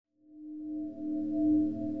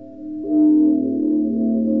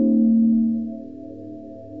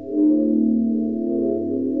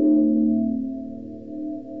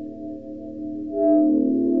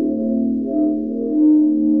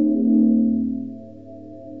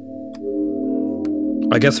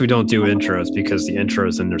I guess we don't do intros because the intro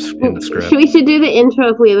is in the script. We should do the intro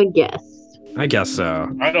if we have a guest. I guess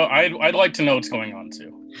so. I'd like to know what's going on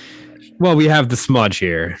too. Actually. Well, we have the smudge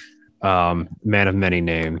here. Man of many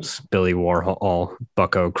names, Billy Warhol,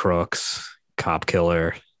 Bucko Crooks, Cop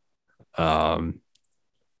Killer.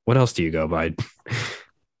 What else do you go by?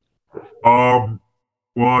 Well,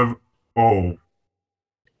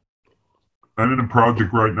 I'm in a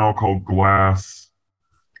project right now called Glass.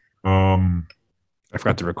 I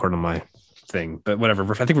forgot to record on my thing, but whatever.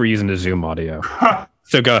 I think we're using the Zoom audio.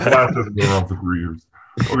 So go ahead. Glass hasn't been around for 3 years.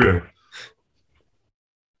 Okay.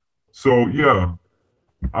 So yeah,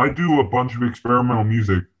 I do a bunch of experimental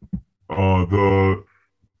music. The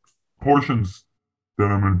portions that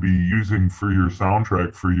I'm going to be using for your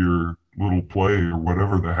soundtrack for your little play or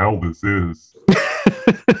whatever the hell this is.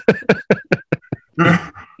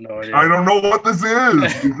 No idea. I don't know what this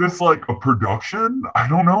is. Is this like a production? I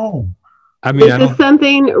don't know. I mean, This is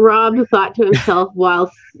something Rob thought to himself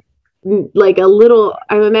while, like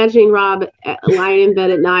I'm imagining Rob lying in bed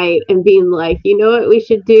at night and being like, you know what we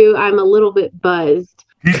should do? I'm a little bit buzzed.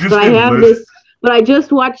 He just But I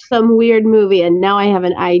just watched some weird movie and now I have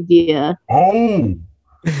an idea. Oh.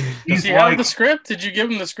 Does he have the script? Did you give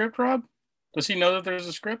him the script, Rob? Does he know that there's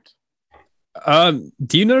a script? Do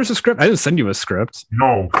you know there's a script? I didn't send you a script.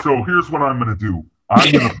 No. So here's what I'm going to do.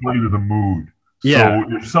 I'm going to play to the mood. Yeah.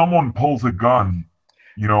 So if someone pulls a gun,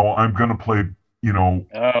 I'm going to play,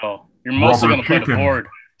 Oh, you're mostly going to play the board.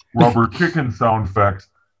 Rubber chicken sound effects.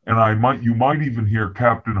 And you might even hear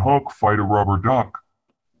Captain Hook fight a rubber duck.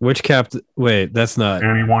 Which captain? Wait, that's not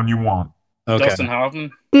anyone you want. Okay. Dustin Hoffman.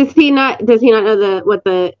 Does he not know what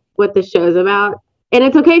the show's about? And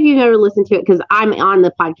it's okay if you've never listened to it because I'm on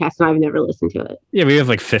the podcast and I've never listened to it. Yeah, we have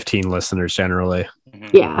like 15 listeners generally.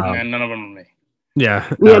 Mm-hmm. Yeah. And none of them are me. Yeah.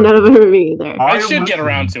 None of them are me either. I should get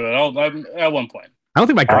around to it. At one point. I don't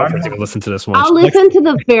think my girlfriend's going to listen to this one. I'll listen to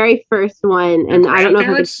the very first one, and I don't know if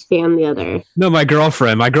I can stand the other. No, my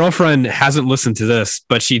girlfriend hasn't listened to this,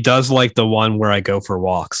 but she does like the one where I go for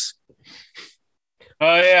walks.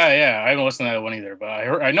 Oh, yeah. I haven't listened to that one either, but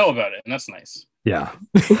I know about it, and that's nice. Yeah.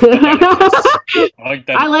 I like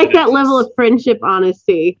that level of friendship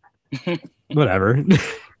honesty. Whatever.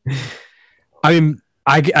 I mean,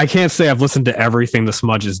 I can't say I've listened to everything the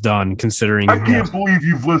Smudge has done, considering... I can't believe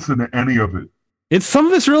you've listened to any of it. Some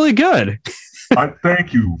of it's really good. I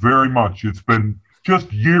thank you very much. It's been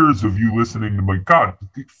just years of you listening to my... God,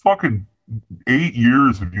 fucking 8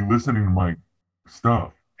 years of you listening to my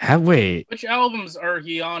stuff. Wait. Which albums are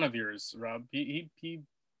he on of yours, Rob?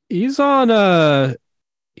 He's on...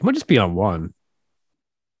 He might just be on one.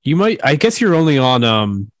 You might... I guess you're only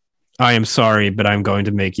on... I Am Sorry, But I'm Going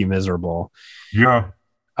to Make You Miserable. Yeah.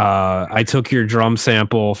 I took your drum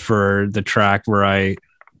sample for the track where I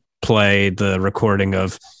play the recording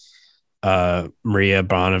of Maria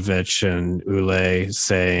Bonovich and Ule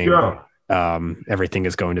saying everything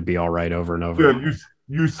is going to be all right over and over. Yeah,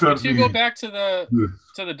 you sent me... Did you go back to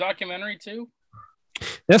the documentary too?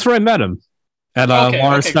 That's where I met him. At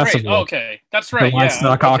Lars Festival. Great. Okay, that's right. The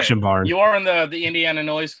Livestock Auction Barn. You are in the Indiana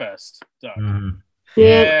Noise Fest. Mm-hmm.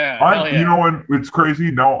 Yeah. You know, and it's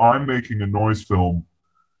crazy. Now I'm making a noise film,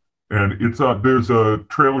 and there's a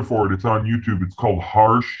trailer for it. It's on YouTube. It's called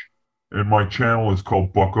Harsh, and my channel is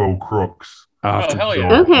called Bucko Crooks. Oh, hell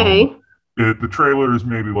yeah. Okay. The trailer is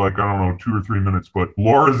maybe like, I don't know, 2 or 3 minutes, but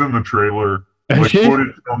Laura's in the trailer. Like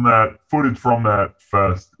footage from that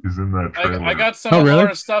fest is in that trailer. I got some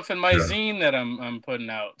Laura stuff in my zine that I'm putting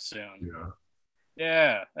out soon.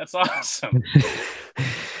 Yeah, that's awesome.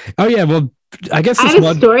 Oh yeah, well, I guess I have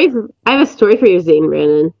a story for your zine,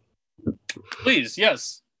 Brandon. Please,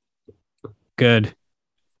 yes. Good.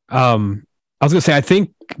 I was gonna say I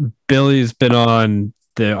think Billy's been on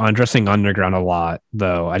the Undressing Underground a lot,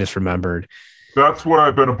 though. I just remembered. That's what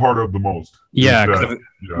I've been a part of the most. Yeah,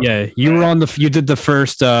 you were on you did the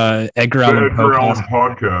first Edgar Allan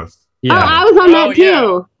podcast. Yeah. Oh, I was on that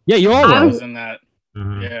too. Yeah, you all I was in that.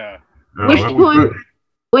 Mm-hmm. Yeah.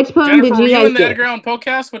 Which poem Jennifer, did you guys in the get? Edgar Allan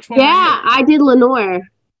podcast? Which one? Yeah, I did Lenore.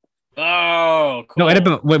 Oh, cool. No,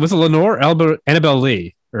 Annabelle. Wait, was it Lenore? Annabelle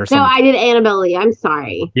Lee or something? No, I did Annabelle Lee. I'm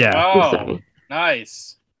sorry. Yeah. Oh, I'm sorry.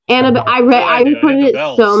 Nice. Annabelle. I recorded it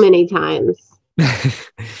so many times.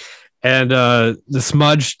 And the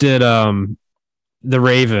Smudge did the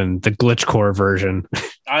Raven, the glitchcore version.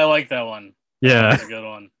 I like that one. Yeah, that's a good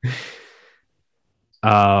one.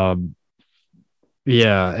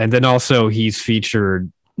 Yeah, and then also he's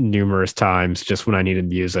featured numerous times. Just when I needed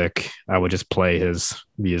music, I would just play his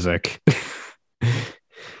music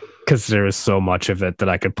because there was so much of it that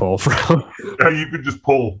I could pull from. Yeah, you could just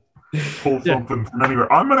pull something from anywhere.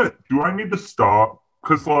 Do I need to stop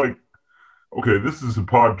because like, okay, this is a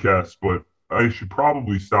podcast, but I should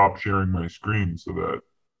probably stop sharing my screen so that.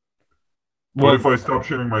 But if I stop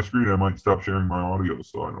sharing my screen, I might stop sharing my audio.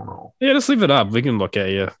 So I don't know. Yeah, just leave it up. We can look at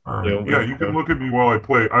you. Right. Yeah, you can look at me while I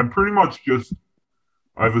play. I'm pretty much just.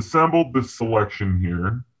 I've assembled this selection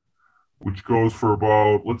here, which goes for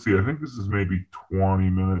about. Let's see. I think this is maybe 20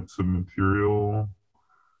 minutes of material.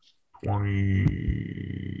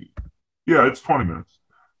 20. Yeah, it's 20 minutes.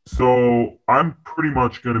 So I'm pretty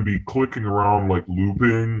much going to be clicking around, like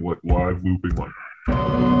looping, like live looping, like.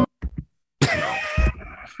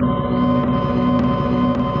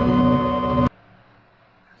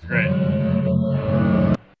 Great.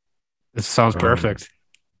 It sounds perfect.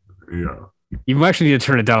 Yeah. You actually need to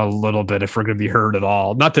turn it down a little bit if we're going to be heard at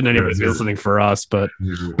all. Not that anybody's listening for us, but.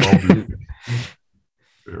 There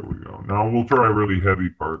we go. Now we'll try really heavy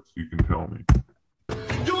parts. You can tell me.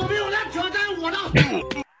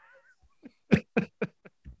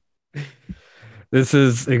 This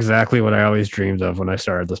is exactly what I always dreamed of when I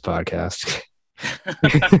started this podcast.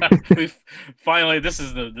 Finally, this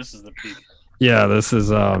is the peak. Yeah, this is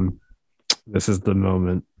the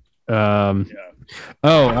moment. Oh,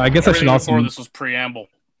 I guess I should also. This was preamble.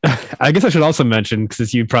 I guess I should also mention,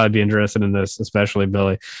 because you'd probably be interested in this, especially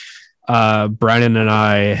Billy. Brian and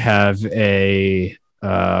I have a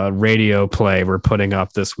radio play we're putting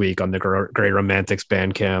up this week on the Great Romantics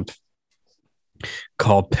Bandcamp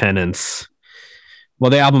called Penance. Well,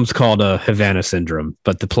 the album's called Havana Syndrome,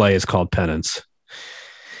 but the play is called Penance.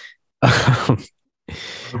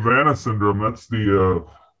 Havana Syndrome, that's the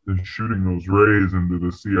shooting those rays into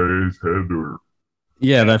the CIA's head, or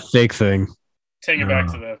yeah, that fake thing. Take it back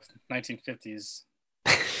to the 1950s.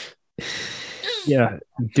 Yeah,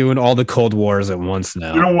 doing all the Cold Wars at once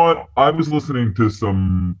now. You know what? I was listening to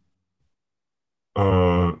some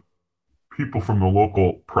people from the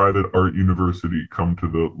local private art university come to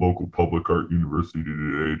the local public art university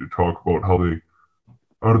today to talk about how they,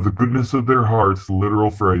 out of the goodness of their hearts, literal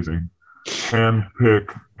phrasing, handpick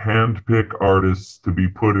artists to be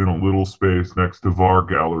put in a little space next to VAR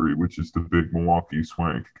Gallery, which is the big Milwaukee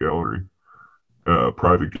swank gallery,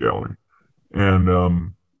 private gallery.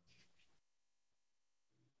 And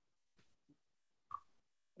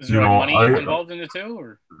is there money involved in it too?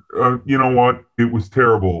 Or? You know what? It was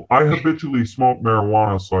terrible. I habitually smoke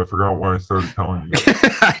marijuana, so I forgot why I started telling you.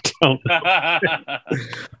 I don't know.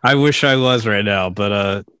 I wish I was right now,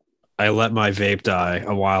 but I let my vape die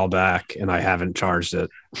a while back, and I haven't charged it.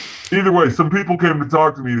 Either way, some people came to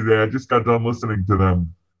talk to me today. I just got done listening to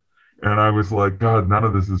them, and I was like, God, none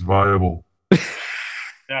of this is viable.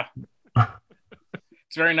 Yeah.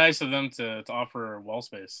 It's very nice of them to offer wall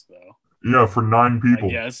space, though. Yeah, for 9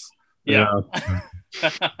 people. Yes. Yeah.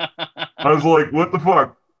 I was like, what the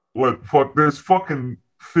fuck? What fuck? There's fucking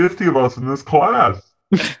 50 of us in this class.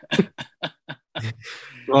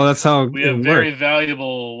 Well, that's how we have very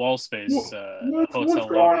valuable wall space. What's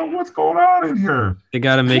going on in here? They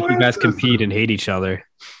got to make you guys compete and hate each other.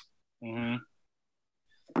 Mm-hmm.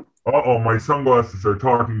 Uh-oh, my sunglasses are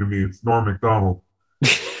talking to me. It's Norm Macdonald.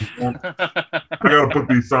 I gotta put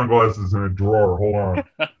these sunglasses in a drawer. Hold on.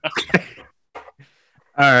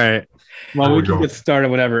 All right. Well, we can get started.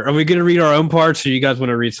 Whatever. Are we gonna read our own parts, or you guys want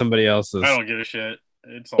to read somebody else's? I don't give a shit.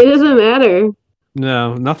 It doesn't matter.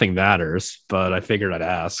 No, nothing matters. But I figured I'd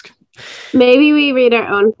ask. Maybe we read our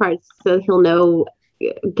own parts so he'll know,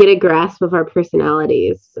 get a grasp of our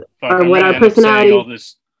personalities, or what our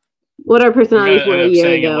personalities. What our personalities were a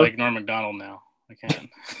year ago. Like Norm Macdonald now. I can't.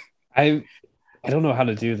 I don't know how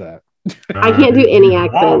to do that. I can't do any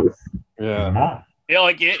accents. Yeah. Yeah,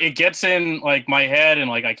 like it gets in like my head and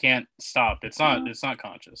like I can't stop. It's not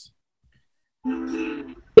conscious.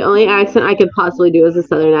 The only accent I could possibly do is a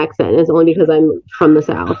Southern accent, and it's only because I'm from the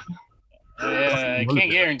South. I can't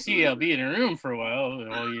guarantee I'll be in a room for a while,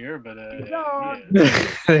 all year, but yeah.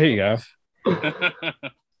 There you go. All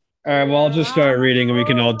right, well, I'll just start reading, and we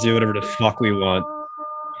can all do whatever the fuck we want.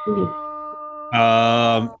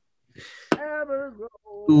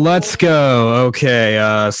 Let's go.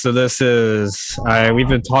 Okay, so this is we've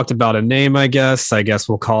been talked about a name, I guess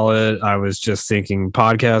we'll call it. I was just thinking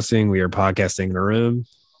podcasting. We are podcasting in a room.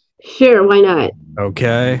 Sure, why not?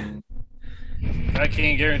 Okay. I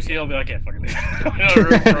can't guarantee I'll be like, I can't fucking do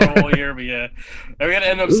it for a whole year, but yeah. We're gonna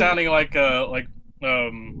end up sounding like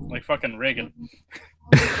fucking Reagan.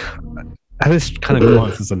 That is kind of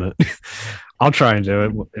nuanced, isn't it? I'll try and do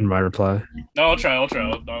it in my reply. No, I'll try. I'll get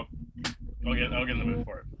in the mood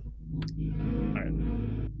for it. All right.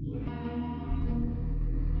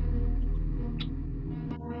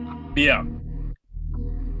 Yeah.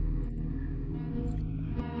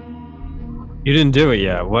 You didn't do it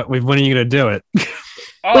yet. When are you gonna do it?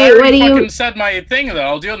 Oh, Wait, I what already do you- fucking said my thing though.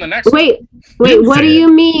 I'll do it in the next one. Wait, You what say do it.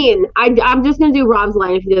 you mean? I'm just gonna do Rob's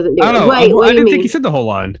line if he doesn't do I it. don't know. Wait, what I do you didn't mean? think you said the whole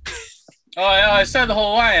line. Oh, I said the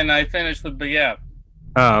whole line and I finished with but yeah.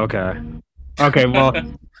 Oh, okay. Okay, well,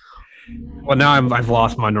 now I've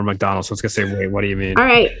lost my Norm Macdonald, so it's gonna say, wait, what do you mean? All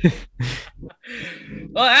right.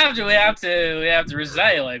 Well, after we have to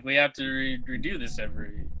recite, like we have to redo this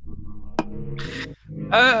every.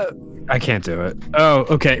 I can't do it. Oh,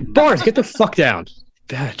 okay. Bars, get the fuck down.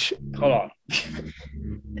 Bitch. Hold on.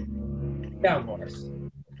 Down, Bars.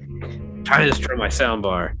 Trying to destroy my sound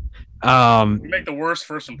bar. You make the worst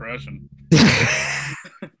first impression.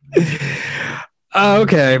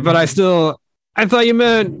 Okay, but I thought you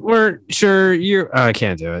weren't sure I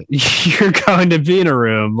can't do it. You're going to be in a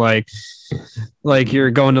room like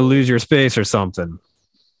you're going to lose your space or something.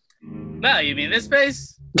 No, you mean this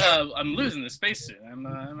space? I'm losing the spacesuit. I'm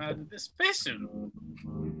out of this spacesuit.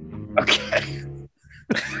 Okay.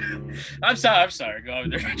 I'm sorry. Go on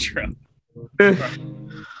with the intro.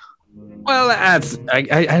 Well,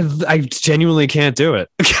 I genuinely can't do it.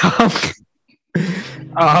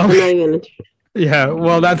 I'm not even. Yeah,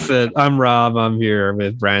 well, that's it. I'm Rob. I'm here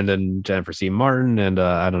with Brandon, Jennifer C. Martin, and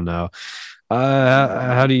I don't know.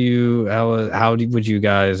 How do you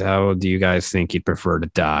guys think you'd prefer to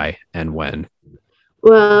die and when?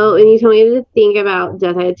 Well, when you told me to think about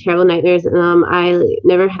death, I had terrible nightmares. I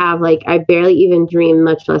never have, I barely even dream,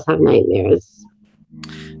 much less have nightmares.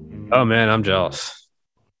 Oh man, I'm jealous.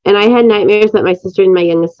 And I had nightmares that my sister and my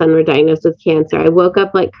youngest son were diagnosed with cancer. I woke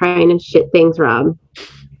up crying and shit things, Rob.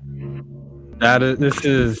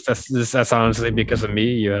 That's honestly because of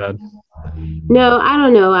me. You had. No, I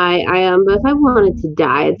don't know. But if I wanted to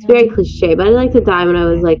die, it's very cliche, but I'd like to die when I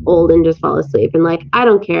was old and just fall asleep. And I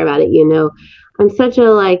don't care about it, I'm such a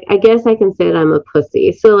I guess I can say that I'm a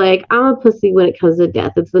pussy. So I'm a pussy when it comes to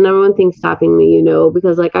death. It's the number one thing stopping me,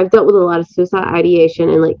 because I've dealt with a lot of suicide ideation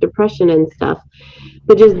and depression and stuff.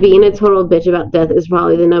 But just being a total bitch about death is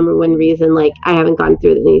probably the number one reason I haven't gone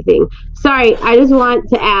through anything. Sorry, I just want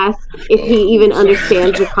to ask if he even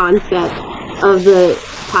understands the concept of the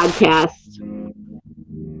podcast.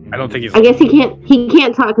 I don't think he's. I guess he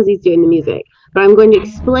can't talk because he's doing the music. But I'm going to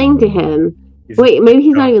explain to him. Wait, maybe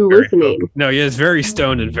he's not even listening. No, he is very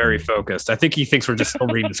stoned and very focused. I think he thinks we're just still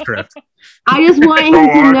reading the script. I just want him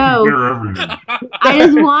to know. I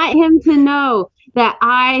just want him to know that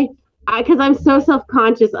because I'm so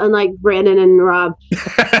self-conscious, unlike Brandon and Rob.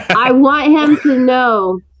 I want him to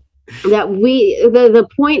know that the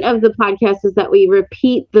point of the podcast is that we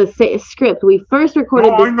repeat the script. We first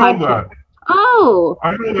recorded this podcast. Oh,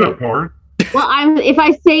 I know that part. Well, if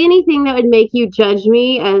I say anything that would make you judge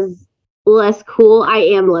me as less cool, I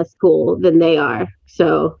am less cool than they are.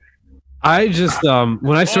 So I just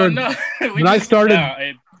when I started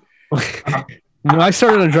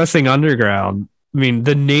addressing Underground, I mean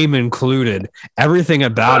the name included, everything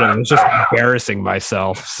about it was just embarrassing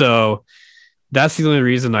myself. So that's the only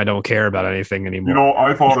reason I don't care about anything anymore.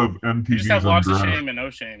 I thought of MTV's You just have lots of Underground. shame and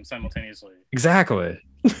no shame simultaneously. Exactly.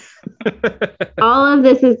 all of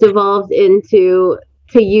this has devolved into,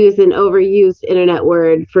 to use an overused internet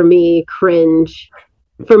word for me, cringe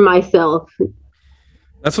for myself.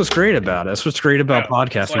 That's what's great about it. That's what's great about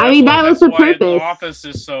podcasting. That was the purpose.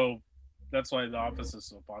 That's why The Office is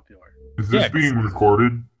so popular. Is this being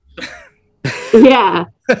recorded? Yeah.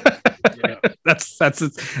 Yeah. That's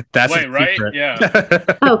Wait, right? secret. Yeah.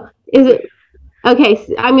 Oh, is it? Okay,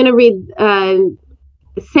 so I'm going to read,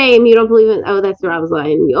 same, you don't believe in, that's Rob's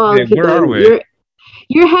line. Oh, Hey, where are we?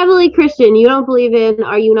 You're heavily Christian. You don't believe in,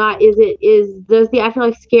 are you not? Does the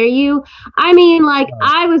afterlife scare you? I mean,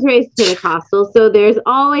 I was raised Pentecostal, so there's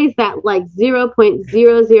always that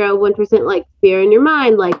 0.001% fear in your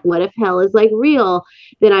mind. What if hell is to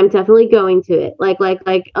then I'm definitely going to it.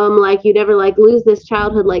 You never lose this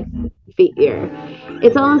childhood fear.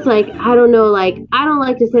 It's almost I don't know, I don't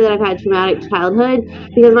like to say that I've had a traumatic childhood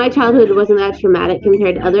because my childhood wasn't that traumatic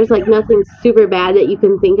compared to others. Nothing super bad that you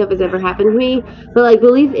can think of has ever happened to me. But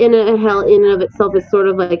belief in a hell in and of itself is sort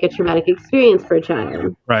of a traumatic experience for a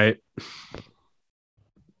child. Right.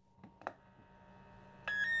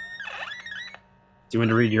 Do you want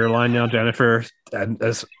to read your line now, Jennifer? Dude,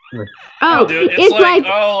 it's you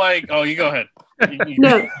go ahead.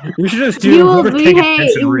 No, you should just do. You will behave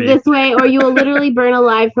this way, or you will literally burn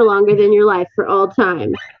alive for longer than your life for all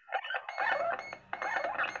time.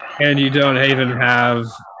 And you don't even have.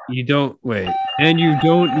 You don't wait, and you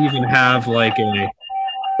don't even have a.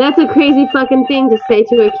 That's a crazy fucking thing to say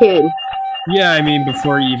to a kid. Yeah, I mean,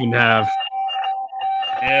 before you even have.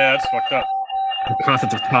 Yeah, that's fucked up. The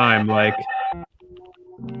concept of time,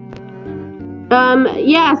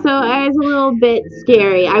 Yeah, so it's a little bit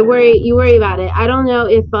scary. You worry about it. I don't know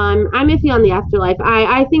if I'm iffy on the afterlife.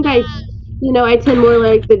 I think I tend more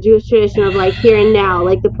like the Jewish tradition of like here and now,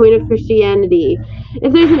 like the point of Christianity.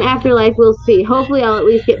 If there's an afterlife, we'll see. Hopefully, I'll at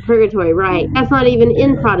least get purgatory right. That's not even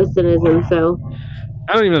in Protestantism, so.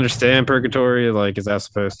 I don't even understand purgatory. Like, is that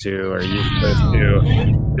supposed to? Are you supposed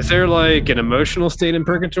to? Is there like an emotional state in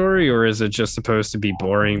purgatory, or is it just supposed to be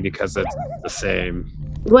boring because it's the same?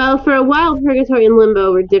 Well, for a while, purgatory and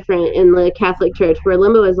limbo were different in the Catholic Church, where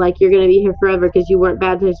limbo is like you're going to be here forever because you weren't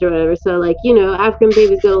baptized or whatever. So, like, African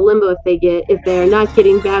babies go to limbo if they're not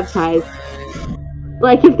getting baptized.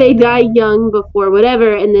 Like if they die young before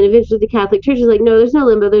whatever, and then eventually the Catholic Church is like, no, there's no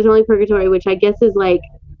limbo, there's only purgatory, which I guess is like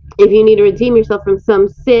if you need to redeem yourself from some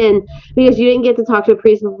sin because you didn't get to talk to a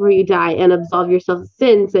priest before you die and absolve yourself of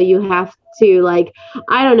sin, so you have to like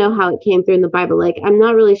I don't know how it came through in the Bible. Like I'm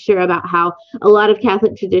not really sure about how a lot of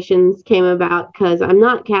Catholic traditions came about because I'm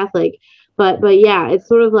not Catholic. But yeah, it's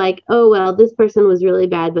sort of like, oh well, this person was really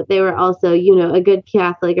bad, but they were also, a good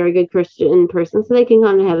Catholic or a good Christian person, so they can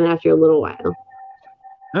come to heaven after a little while.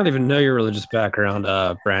 I don't even know your religious background,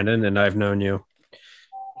 Brandon, and I've known you.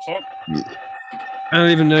 What's up? I don't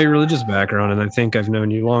even know your religious background, and I think I've known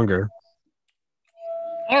you longer.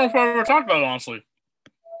 I don't know if I ever talked about it, honestly.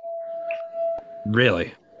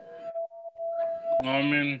 Really? I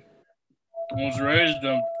mean, I was raised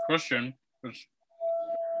a Christian. It's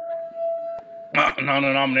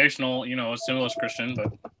non-denominational, a stimulus Christian,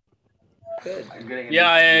 but yeah,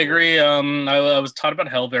 I agree. I was taught about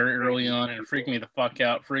hell very early on, and it freaked me the fuck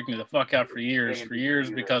out for years,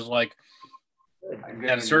 because like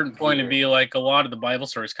at a certain point it'd be like a lot of the Bible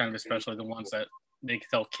stories, kind of especially the ones that they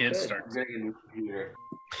tell kids start.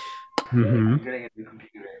 Mm-hmm.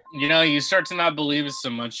 You start to not believe it so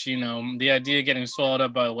much. The idea of getting swallowed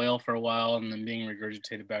up by a whale for a while and then being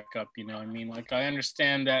regurgitated back up. I mean, like I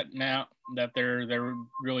understand that now that they're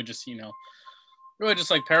really just really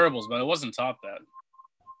just like parables, but I wasn't taught that.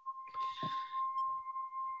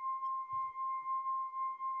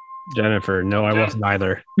 Jennifer, no, I wasn't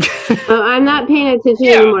either. I'm not paying attention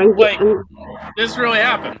anymore. Like, this really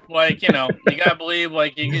happened. Like, you gotta believe,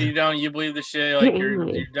 like, you believe the shit, like, you're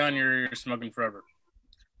done, you're smoking forever.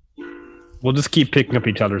 We'll just keep picking up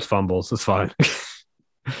each other's fumbles. It's fine.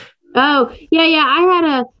 Oh, yeah. I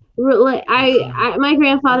had my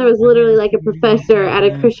grandfather was literally like a professor at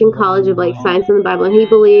a Christian college of like science and the Bible, and he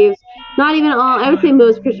believes not even all. I would say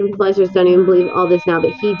most Christian professors don't even believe all this now,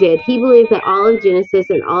 but he did. He believed that all of Genesis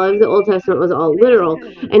and all of the Old Testament was all literal,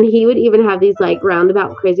 and he would even have these like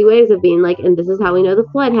roundabout crazy ways of being like, and this is how we know the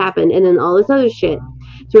flood happened, and then all this other shit.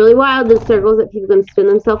 It's really wild, the circles that people can spin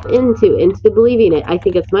themselves into believing it. I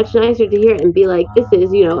think it's much nicer to hear it and be like, this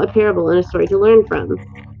is, a parable and a story to learn from.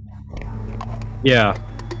 Yeah.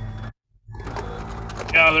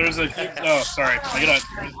 Yeah, there's a. Oh, sorry. I got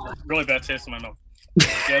a really bad taste in my mouth.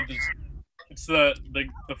 Yeah, it's the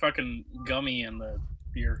fucking gummy and the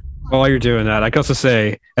beer. While you're doing that, I can also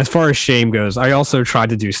say, as far as shame goes, I also tried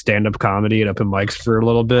to do stand-up comedy at open mics for a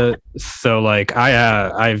little bit. So, like,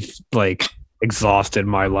 I've like exhausted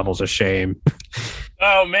my levels of shame.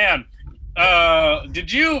 Oh man,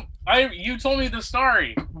 did you? You told me the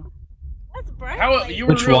story. How you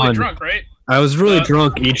were really drunk, right? I was really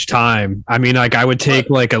drunk each time. I mean, like I would take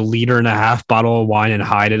like 1.5 liter bottle of wine and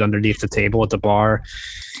hide it underneath the table at the bar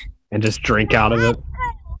and just drink out of it.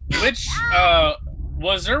 Which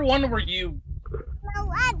was there one where you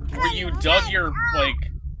dug your like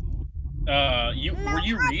were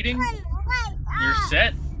you reading your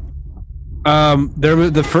set? There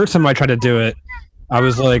was the first time I tried to do it, I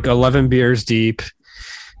was like 11 beers deep,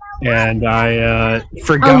 and I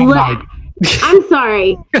forgot. I'm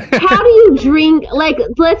sorry. How do you drink? Like,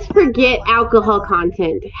 let's forget alcohol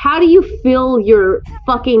content. How do you fill your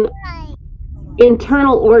fucking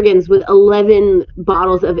internal organs with 11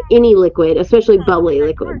 bottles of any liquid, especially bubbly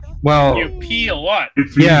liquids? Well, you pee a lot.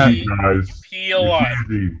 It's easy, guys. You pee a lot.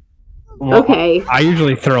 Well, okay. I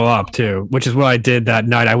usually throw up too, which is what I did that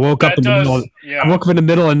night. I woke up in the middle. Yeah. I woke up in the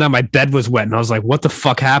middle of the night. My bed was wet, and I was like, "What the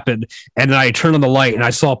fuck happened?" And then I turned on the light, and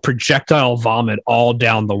I saw projectile vomit all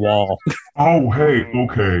down the wall. Oh, hey,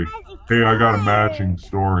 okay. Hey, I got a matching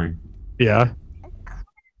story. Yeah.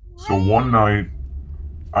 So one night,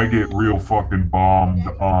 I get real fucking bombed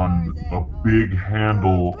on a big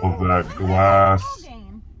handle of that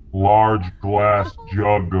large glass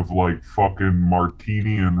jug of like fucking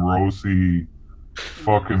martini and rosy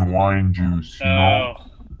fucking wine juice, you know?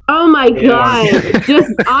 Oh my god.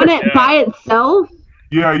 Just on it by itself?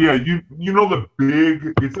 Yeah, you know the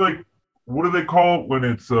big, it's like, what do they call it when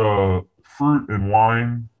it's fruit and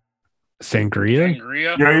wine? Sangria?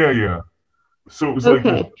 Yeah. So it was like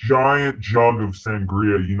this giant jug of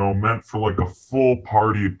sangria, meant for like a full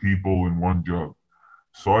party of people in one jug.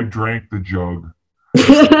 So I drank the jug.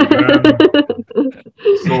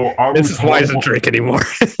 This is why I doesn't drink anymore.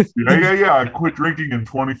 Yeah. I quit drinking in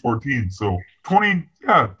 2014. So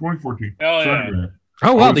 2014.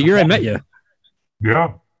 Oh wow, the year I met you.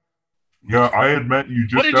 Yeah, I had met you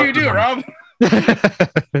just. What did you do, Rob?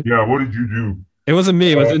 Yeah, what did you do? It wasn't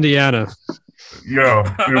me. It was Indiana.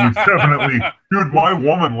 Yeah, it was definitely. Dude, my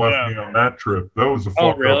woman left me on that trip. That was a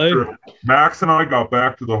fucked up trip. Max and I got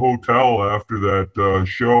back to the hotel after that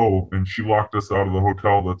show, and she locked us out of the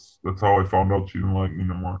hotel. That's how I found out she didn't like me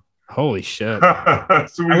no more. Holy shit! I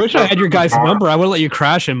wish I had your guys' number. I would let you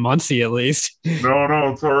crash in Muncie at least.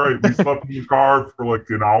 No, it's all right. We slept in the car for like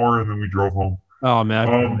an hour, and then we drove home. Oh man,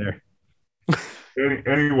 I've been there.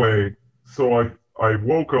 Anyway, so I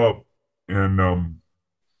woke up, and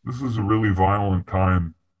this was a really violent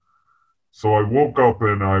time. So I woke up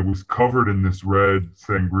and I was covered in this red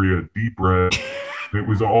sangria, deep red. It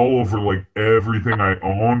was all over like everything I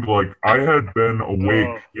owned. Like I had been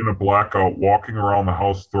awake in a blackout, walking around the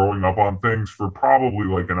house, throwing up on things for probably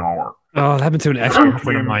like an hour. Oh, that happened to an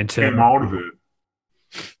ex-girlfriend of mine too. Came out of it.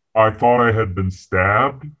 I thought I had been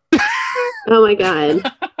stabbed. Oh my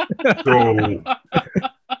God. So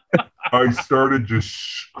I started just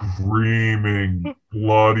screaming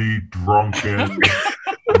bloody drunken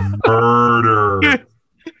murder.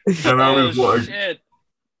 And I was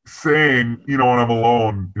saying, when I'm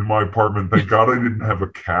alone in my apartment, thank God I didn't have a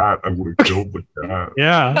cat. I would have killed the cat.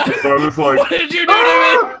 Yeah. So I was like, what did you do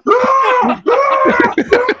to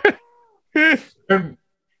me?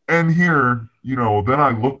 And here, then I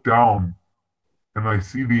look down and I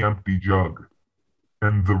see the empty jug.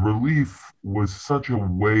 And the relief was such a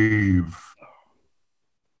wave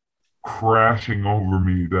crashing over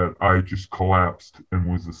me that I just collapsed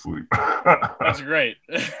and was asleep. That's great.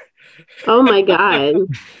 Oh my God.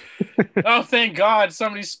 Oh, thank God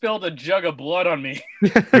somebody spilled a jug of blood on me.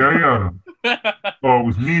 Yeah. Oh, it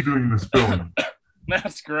was me doing the spilling.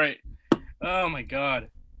 That's great. Oh my God.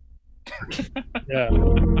 Yeah.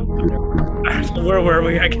 Where were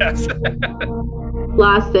we, I guess?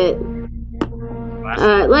 Lost it.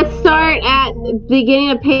 Let's start at the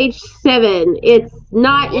beginning of page 7. It's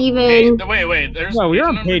not even. Wait. We're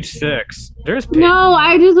on page 6. No,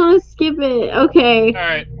 I just want to skip it. Okay. All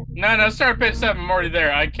right. No, start page 7. I'm already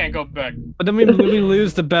there. I can't go back. But then we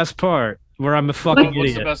lose the best part, where I'm a fucking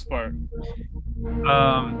idiot. What's the best part?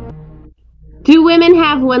 Do women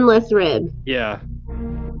have one less rib? Yeah,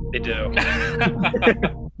 they do.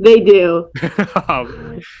 They do.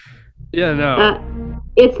 Yeah, no.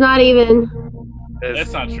 It's not even.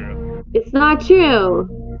 That's not true. It's not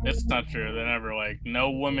true. It's not true. They're never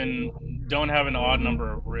no women don't have an odd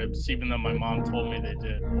number of ribs, even though my mom told me they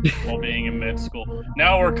did while being in med school.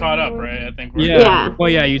 Now we're caught up, right? I think we're yeah. Well,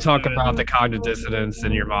 yeah, you talk about the cognitive dissonance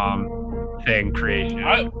and your mom thing creation.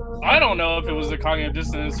 I don't know if it was a cognitive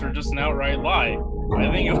dissonance or just an outright lie.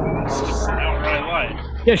 I think it was just an outright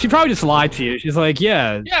lie. Yeah, she probably just lied to you. She's like,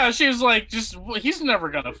 yeah. Yeah, she was like, he's never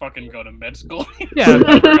gonna fucking go to med school. Yeah.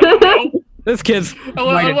 This kid's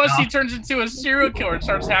unless he turns into a serial killer and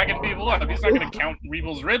starts hacking people up. He's not gonna count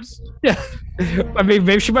people's ribs. Yeah. I mean,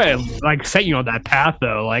 maybe she might have set you on that path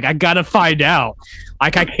though. I gotta find out. I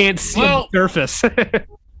can't see the surface.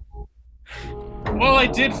 Well, I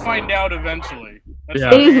did find out eventually.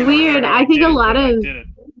 It is weird. I think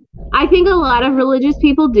a lot of religious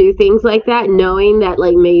people do things like that, knowing that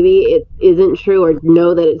maybe it isn't true, or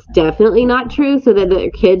know that it's definitely not true, so that their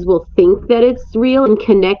kids will think that it's real and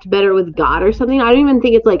connect better with God or something. I don't even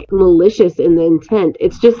think it's malicious in the intent.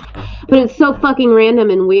 It's just, but it's so fucking random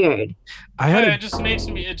and weird. It just makes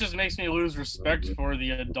me lose respect for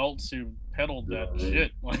the adults who peddled that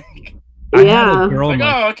shit. Yeah.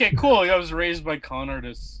 Okay, cool. I was raised by con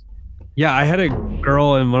artists. Yeah, I had a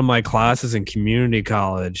girl in one of my classes in community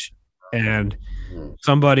college, and you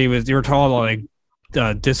were taught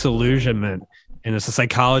disillusionment, and it's a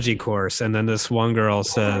psychology course, and then this one girl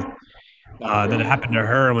said that it happened to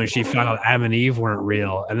her when she found out Adam and Eve weren't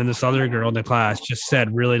real, and then this other girl in the class just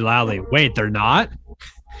said really loudly, "Wait, they're not?"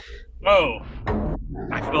 Oh,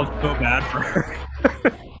 I felt so bad for her.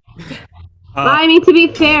 I mean, to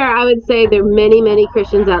be fair, I would say there are many, many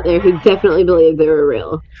Christians out there who definitely believe they were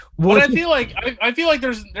real. But I feel like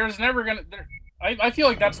there's never gonna. I feel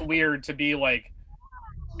like that's weird to be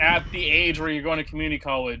at the age where you're going to community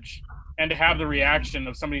college and to have the reaction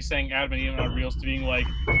of somebody saying Adam and Eve are real to being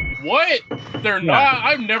what? They're not.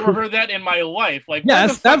 I've never heard that in my life.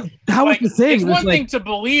 Yes, that was the thing. It's one thing to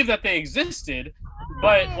believe that they existed.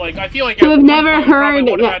 But I feel like we've never heard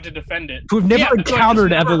would have had to defend it. We've never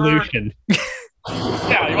encountered evolution.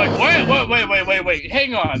 Yeah, you're like, wait.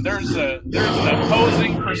 Hang on. There's an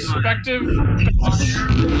opposing perspective.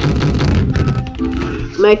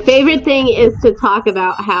 My favorite thing is to talk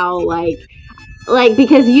about how like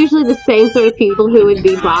because usually the same sort of people who would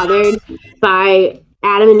be bothered by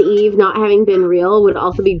Adam and Eve not having been real would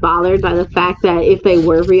also be bothered by the fact that if they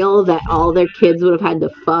were real, that all their kids would have had to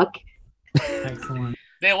fuck. Excellent.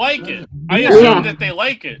 They like it. I assume that they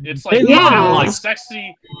like it. It's like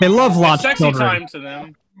sexy. They love lots of sexy children. Time to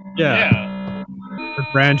them. Yeah. Their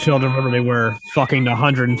grandchildren, whatever they were, fucking the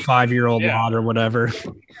 105-year-old lot or whatever.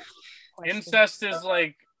 Incest is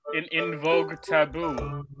like an in vogue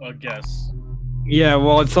taboo, I guess. Yeah,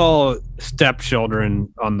 well, it's all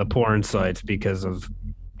stepchildren on the porn sites because of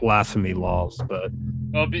blasphemy laws, but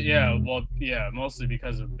mostly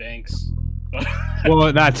because of banks.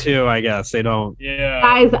 Well, that too, I guess. They don't. Yeah.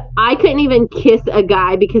 Guys, I couldn't even kiss a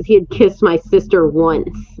guy because he had kissed my sister once.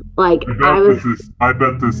 Like I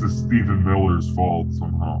bet this is Stephen Miller's fault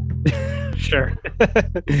somehow. Sure.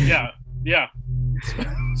 Yeah.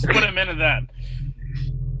 Let's put him into that.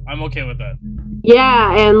 I'm okay with that.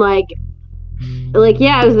 Yeah, and it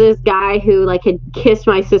was this guy who like had kissed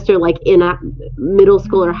my sister like in a middle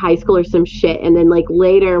school or high school or some shit, and then like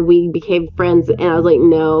later we became friends, and I was like,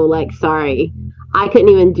 no, like sorry, I couldn't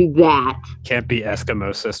even do that. Can't be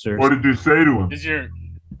Eskimo sisters. What did you say to him?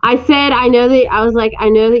 I said, I know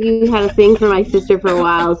that you had a thing for my sister for a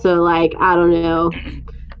while, so like I don't know.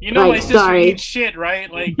 You know, like, my sister eats shit,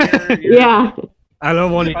 right? Like you're yeah. I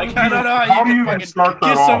don't want to. Like, I don't know how you can fucking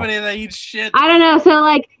kiss somebody that eats shit. I don't know. So,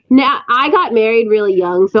 like, now I got married really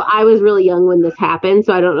young, so I was really young when this happened.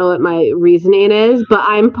 So I don't know what my reasoning is, but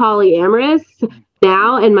I'm polyamorous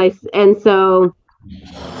now, and so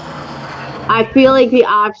I feel like the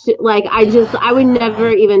option, like, I would never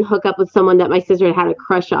even hook up with someone that my sister had a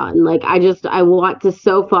crush on. Like, I want to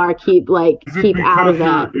so far keep out of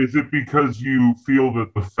that. Is it because you feel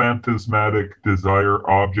that the phantasmatic desire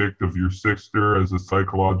object of your sister as a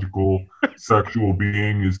psychological sexual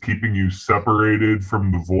being is keeping you separated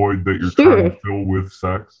from the void that you're trying to fill with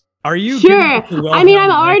sex? Are you sure? I mean,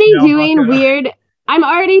 I'm already doing weird. I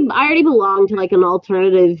already belong to like an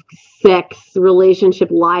alternative sex relationship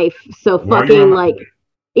life. So fucking like,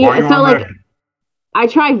 so like, I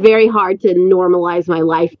try very hard to normalize my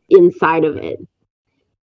life inside of it.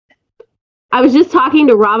 I was just talking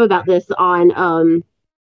to Rob about this on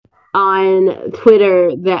Twitter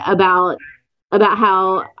about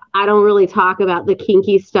how I don't really talk about the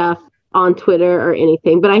kinky stuff on Twitter or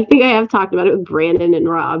anything, but I think I have talked about it with Brandon and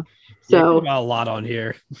Rob. So a lot on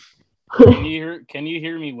here. Can you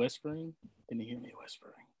hear me whispering? Can you hear me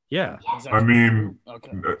whispering? Yeah. I mean,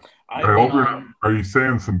 okay. I hope are you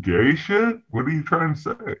saying some gay shit? What are you trying to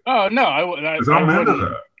say? Oh no, I'm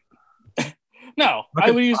into that. No,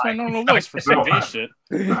 I would use my normal voice for some gay shit,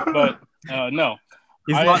 but no.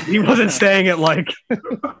 He wasn't saying it like.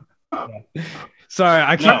 Sorry,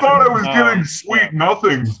 I thought I was getting sweet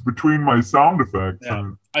nothings between my sound effects.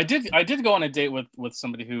 Yeah. I did go on a date with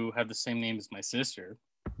somebody who had the same name as my sister.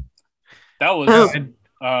 That was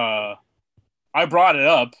I brought it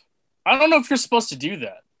up. I don't know if you're supposed to do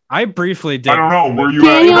that. I briefly did. I don't know. Were you?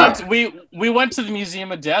 We went to the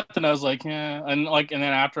Museum of Death, and I was like, yeah, and then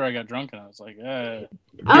after I got drunk, and I was like, oh,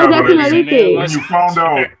 that's another thing. When you found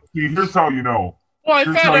out, see, here's how you know. Well, I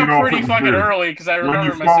found out pretty fucking early because I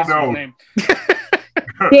remember my sister's name.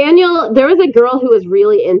 Daniel, there was a girl who was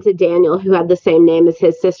really into Daniel who had the same name as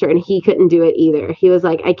his sister, and he couldn't do it either. He was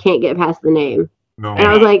like, I can't get past the name. No, and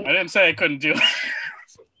I was like, I didn't say I couldn't do it.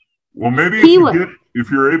 Well, maybe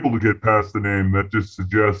if you're able to get past the name, that just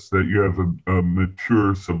suggests that you have a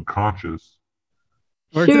mature subconscious.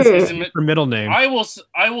 Or just her middle name. I will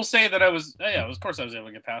say that I was of course I was able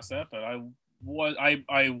to get past that, but I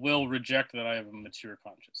will reject that I have a mature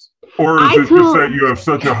conscious. Or is it just that you have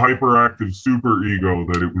such a hyperactive super ego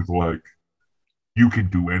that it was like you can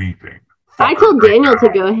do anything? I told Daniel to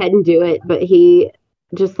go ahead and do it, but he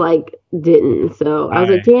just like didn't. So I was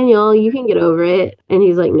like, Daniel, you can get over it, and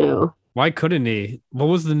he's like, no. Why couldn't he? What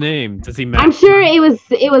was the name? Does he? I'm sure it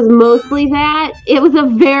was mostly that. It was a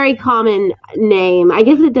very common name. I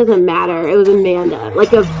guess it doesn't matter. It was Amanda,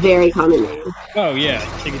 like a very common name. Oh yeah.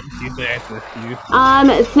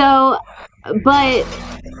 So, but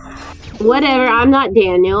whatever. I'm not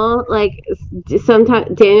Daniel. Like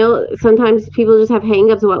sometimes people just have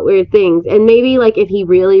hang-ups about weird things. And maybe like if he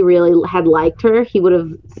really, really had liked her, he would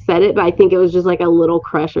have said it. But I think it was just like a little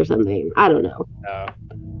crush or something. I don't know.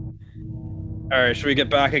 All right, should we get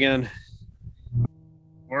back again?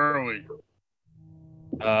 Where are we?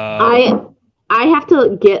 I have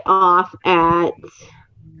to get off at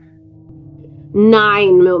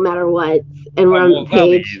 9 no matter what, and we're on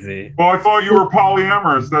page. Easy. Well, I thought you were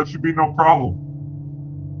polyamorous. That should be no problem.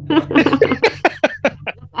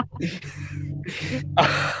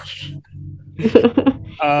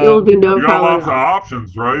 It will be no you got problem. lots of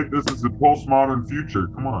options, right? This is a postmodern future.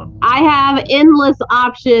 Come on. I have endless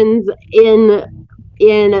options in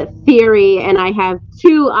theory, and I have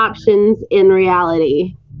 2 options in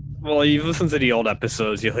reality. Well, you've listened to the old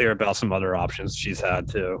episodes. You'll hear about some other options she's had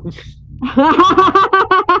too.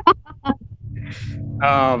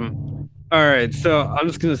 All right, so I'm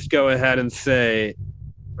just gonna go ahead and say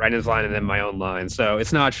Brandon's line and then my own line. So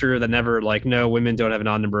it's not true that never no, women don't have an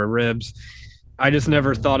odd number of ribs. I just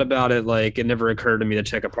never thought about it. Like, it never occurred to me to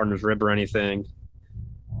check a partner's rib or anything.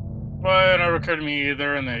 Well, it never occurred to me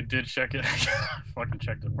either, and they did check it. Fucking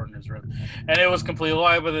checked the partner's rib, and it was completely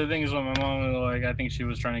lie. But the thing is, when my mom was like, I think she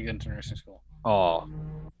was trying to get into nursing school. Oh.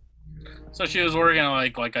 So she was working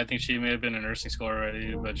like I think she may have been in nursing school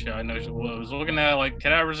already, but I know she was looking at like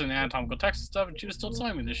cadavers and anatomical texts and stuff, and she was still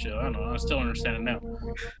telling me this shit. I don't know. I still understand it now.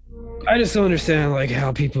 I just don't understand like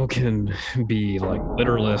how people can be like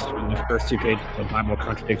literalists when the first 2 pages of the Bible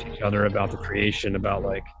contradict each other about the creation, about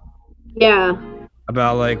like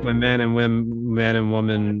about like when man and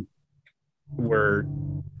woman were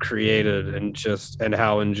created and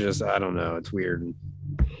how I don't know. It's weird.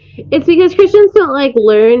 It's because Christians don't like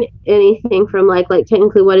learn anything from like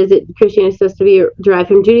technically what is it Christianity is supposed to be derived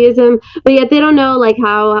from Judaism, but yet they don't know like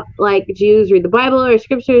how like Jews read the Bible or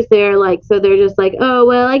scriptures. They're like, so they're just like, oh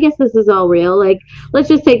well, I guess this is all real. Like, let's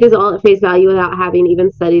just take this all at face value without having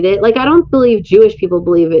even studied it. Like, I don't believe Jewish people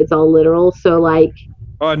believe it's all literal. So like,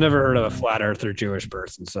 oh, I've never heard of a flat earther Jewish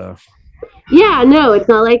person. So yeah, no, it's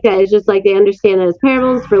not like that. It's just like they understand it as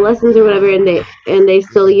parables for lessons or whatever, and they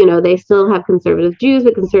still, they still have conservative Jews,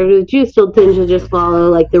 but conservative Jews still tend to just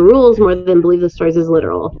follow like the rules more than believe the stories is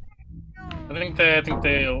literal. I think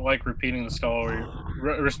they like repeating the scholarly,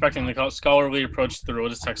 respecting the scholarly approach to the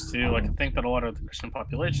religious text too. Like, I think that a lot of the Christian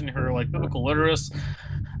population who are like biblical literates,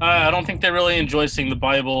 I don't think they really enjoy seeing the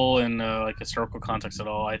Bible in like historical context at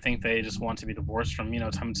all. I think they just want to be divorced from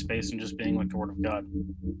time and space and just being like the Word of God.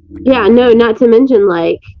 Yeah, no, not to mention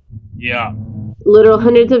like literal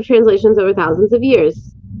hundreds of translations over thousands of years.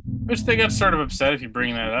 Which they get sort of upset if you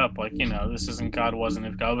bring that up. Like, this isn't God wasn't.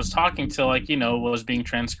 If God was talking to like, was being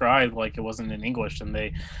transcribed, like it wasn't in English, and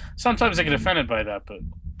they get offended by that. But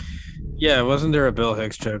yeah, wasn't there a Bill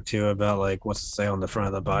Hicks joke too about like what's it say on the front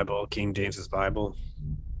of the Bible, King James's Bible?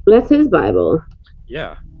 That's his Bible.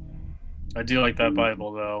 Yeah. I do like that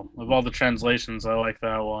Bible though. Of all the translations, I like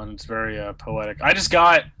that one. It's very poetic. I just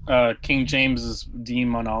got King James's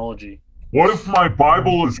Demonology. What if my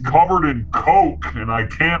Bible is covered in coke and I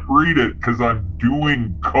can't read it because I'm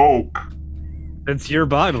doing coke? It's your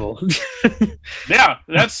Bible.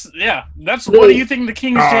 That's what do you think the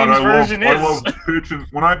King James version is? I love pitching.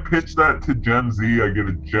 When I pitch that to Gen Z, I get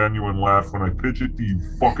a genuine laugh. When I pitch it to you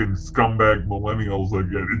fucking scumbag millennials, I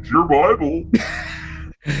get, it's your Bible.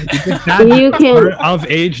 You can of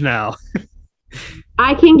age now.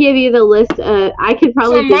 I can give you the list. I could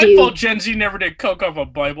probably give you. My fault. Gen Z never did coke off a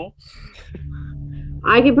Bible.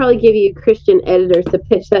 I could probably give you Christian editors to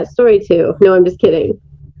pitch that story to. No, I'm just kidding.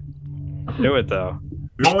 Do it though.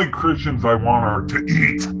 The only Christians I want are to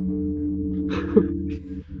eat.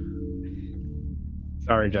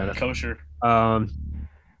 Sorry, Jenna. Kosher. I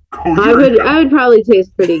would probably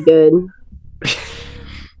taste pretty good.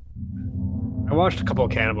 I watched a couple of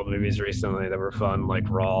cannibal movies recently that were fun, like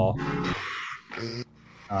Raw.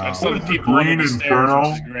 I've seen the people under the stairs, which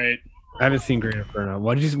is great. I haven't seen Green Inferno.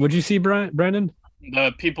 What'd you see, Brandon?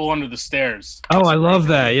 The People Under the Stairs. Oh, I love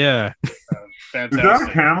that. Yeah. Fantastic. Is that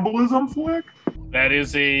a cannibalism flick? That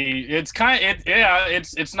is it's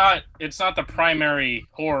not the primary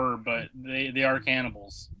horror, but they are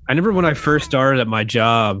cannibals. I remember when I first started at my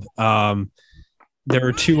job, there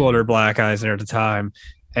were 2 older black guys there at the time,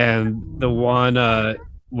 and the one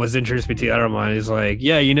was introduced me to the other one. He's like,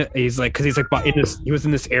 yeah, he's like, because he was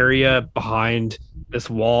in this area behind this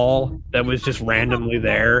wall that was just randomly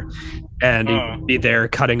there, and he'd be there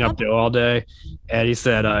cutting up dough all day. And he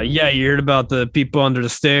said, yeah, you heard about the people under the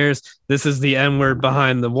stairs? This is the N-word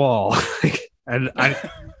behind the wall. And I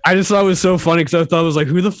just thought it was so funny because I thought it was like,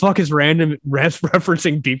 who the fuck is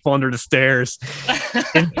referencing people under the stairs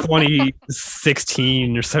in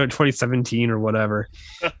 2016 or so, 2017 or whatever.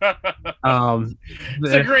 It's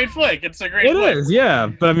a great flick. It is, yeah.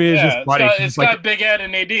 But I mean, it's just funny. It's got Big Ed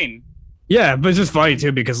and Nadine. Yeah, but it's just funny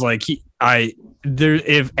too because like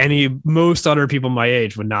most other people my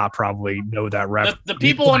age would not probably know that reference. The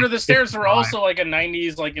People Under the Stairs were also like a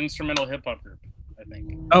 90s like instrumental hip hop group, I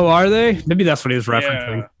think. Oh, are they? Maybe that's what he was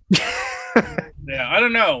referencing. Yeah. Yeah, I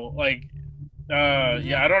don't know. Like,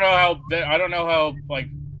 yeah, I don't know how like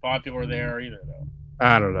popular they are either, though.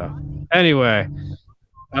 I don't know. Anyway,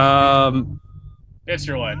 It's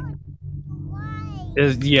your line.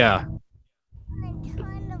 Yeah.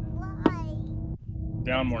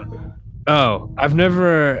 Down more. Oh, I've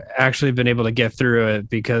never actually been able to get through it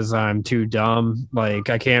because I'm too dumb.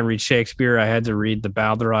 Like, I can't read Shakespeare. I had to read the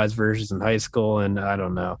Bowdlerized versions in high school, and I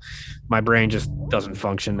don't know. My brain just doesn't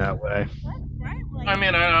function that way. I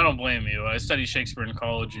mean, I don't blame you. I studied Shakespeare in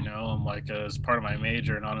college, you know. I'm like as part of my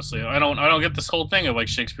major, and honestly, I don't get this whole thing of like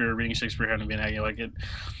Shakespeare reading Shakespeare having been like it.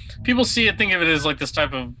 People see it, think of it as like this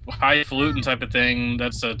type of highfalutin type of thing.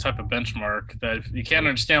 That's a type of benchmark that if you can't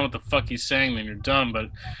understand what the fuck he's saying, then you're dumb.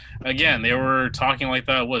 But again, they were talking like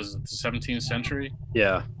that. Was it the 17th century?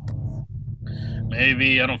 Yeah.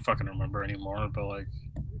 Maybe I don't fucking remember anymore. But like,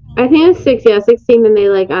 I think it's 16. And they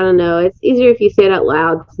like, I don't know. It's easier if you say it out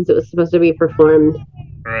loud since it was supposed to be performed.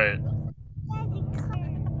 right.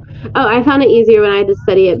 Oh, I found it easier when I had to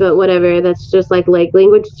study it, but whatever. That's just like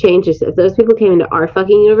language changes. If those people came into our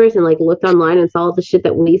fucking universe and like looked online and saw all the shit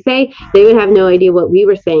that we say, they would have no idea what we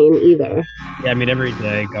were saying either. Yeah, I mean, every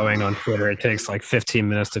day going on Twitter, it takes like 15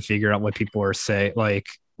 minutes to figure out what people are saying, like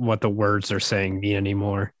what the words are saying mean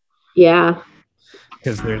anymore. Yeah.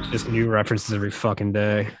 Because there's just new references every fucking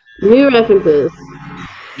day. New references.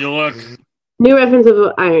 You look. New reference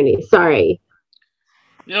of irony. Sorry.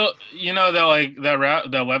 You know that like that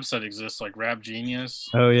website exists, like Rap Genius.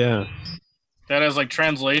 Oh yeah. That has like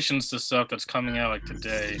translations to stuff that's coming out like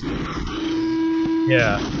today.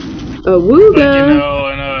 Yeah. Awooga. Like, you know,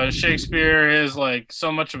 and Shakespeare is like so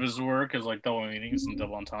much of his work is like double meanings and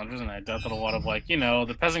double entendres, and I doubt that a lot of like, you know,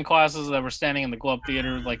 the peasant classes that were standing in the Globe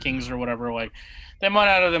Theater, like kings or whatever, like they might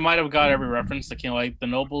have got every reference. The king, like the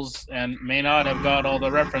nobles, and may not have got all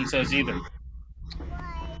the references either.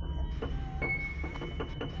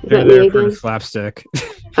 They're there for slapstick.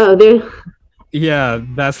 Oh, they're. Yeah,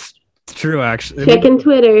 that's true. Actually, checking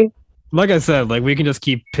Twitter. Like I said, like we can just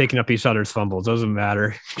keep picking up each other's fumbles. Doesn't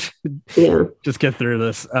matter. Yeah. Just get through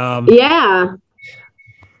this. Yeah.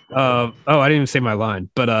 Oh, I didn't even say my line,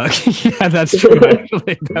 but yeah, that's true.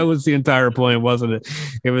 Actually, that was the entire point, wasn't it?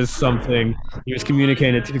 It was something he was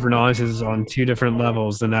communicating two different audiences on two different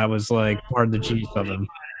levels, and that was like part of the genius of him.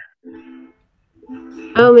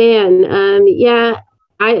 Oh man, yeah,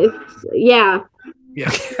 yeah.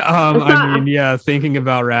 I mean, yeah, thinking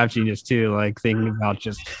about Rap Genius too, like thinking about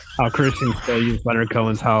just how Christians still use Leonard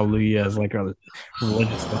Cohen's Hallelujah as like a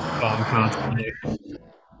religious song constantly.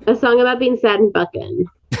 A song about being sad and fucking.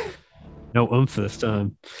 No oomph this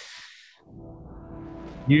time.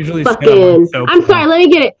 Usually fucking. I'm sorry, let me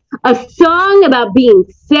get it. A song about being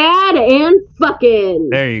sad and fucking.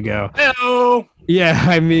 There you go. Hello. Yeah,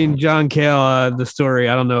 I mean, John Cale, the story,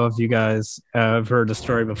 I don't know if you guys have heard the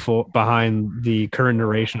story before behind the current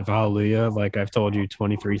narration of Hallelujah, like I've told you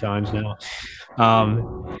 23 times now.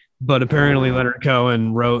 But apparently Leonard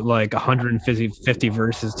Cohen wrote like 150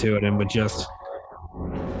 verses to it and would just...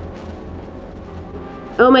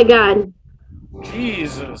 Oh my God.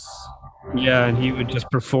 Jesus. Yeah, and he would just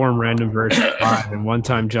perform random verses live. And one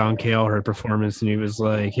time John Cale heard a performance and he was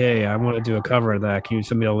like, hey, I want to do a cover of that. Can you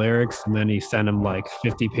send me the lyrics? And then he sent him like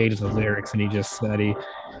 50 pages of lyrics and he just said he,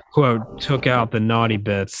 quote, took out the naughty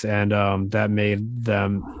bits and that made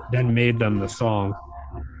them the song.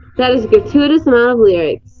 That is a gratuitous amount of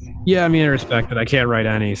lyrics. Yeah, I mean, I respect it. I can't write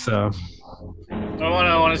any, so. I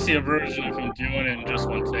want to see a version of him doing it in just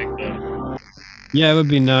one take, though. Yeah, it would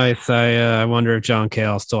be nice. I wonder if John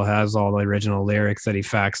Cale still has all the original lyrics that he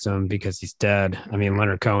faxed him because he's dead. I mean,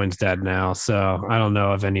 Leonard Cohen's dead now, so I don't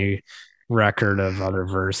know of any record of other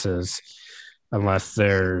verses unless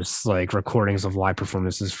there's like recordings of live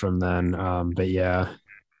performances from then. But yeah.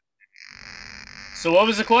 So what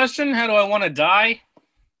was the question? How do I want to die?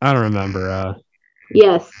 I don't remember.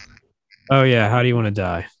 Yes. Oh yeah, how do you want to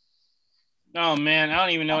die? Oh man, I don't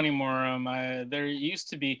even know anymore. There used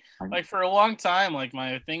to be like for a long time, like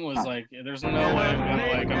my thing was like, there's no way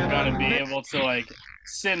I'm gonna be able to like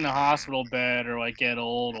sit in a hospital bed or like get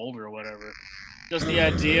old or whatever. Just the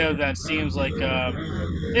idea of that seems like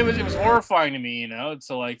it was horrifying to me, you know,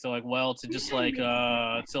 to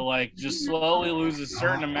just slowly lose a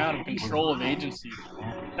certain amount of control of agency.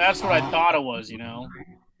 That's what I thought it was, you know.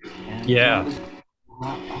 Yeah.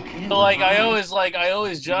 So like I always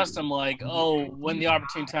just I'm like, oh, when the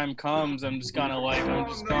opportune time comes, I'm just gonna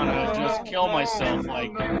kill myself,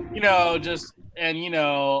 like, you know, just, and you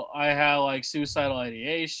know, I had like suicidal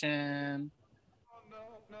ideation.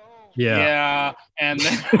 Yeah, and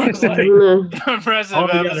then it was like depressive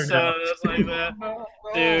episodes like that,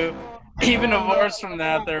 dude. even divorced from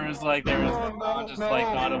that, there was just like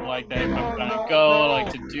thought of like that if I'm gonna go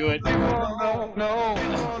like to do it, you know.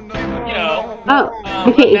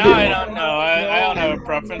 But now I don't know. I don't have a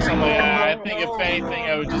preference. I'm like, I think if anything,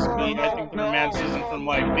 I think the romanticism from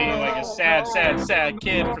like being like a sad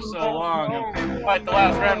kid for so long, and like the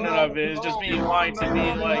last remnant of it is just me wanting to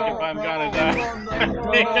be like, if I'm gonna die.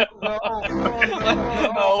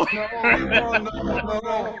 Oh,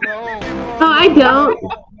 I don't.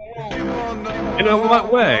 In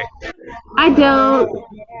what way? I don't.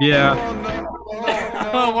 Yeah.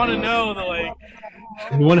 I want to know the like.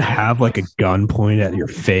 You want to have like a gun pointed at your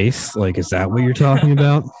face? Like, is that what you're talking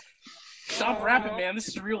about? Stop rapping, man. This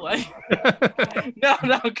is real life.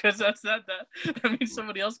 No, because that means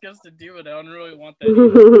somebody else gets to do it. I don't really want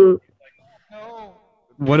that.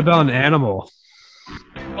 What about an animal?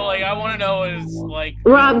 Well, like, I want to know is like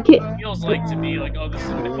Rob, what it feels like to be like, oh, this is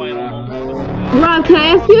the final moment. Rob, can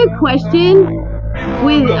I ask you a question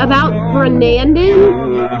about Brenandon?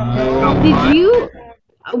 Did you,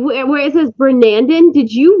 where it says Brenandon,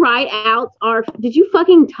 did you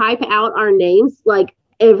fucking type out our names like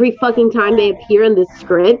every fucking time they appear in the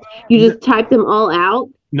script? You just type them all out?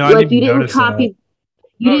 No, like you didn't copy. That.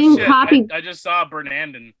 You didn't copy. I just saw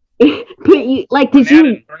Brenandon. But you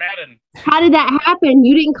Brenandon. How did that happen?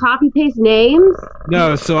 You didn't copy paste names?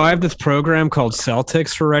 No, so I have this program called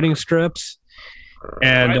Celtics for writing scripts.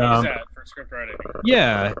 And I use that for script writing.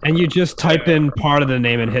 Yeah, and you just type in part of the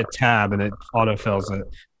name and hit tab and it autofills it.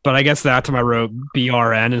 But I guess that time I wrote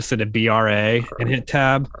BRN instead of BRA and hit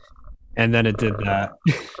tab, and then it did that.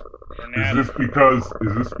 Is this because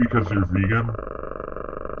you're vegan?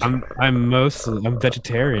 I'm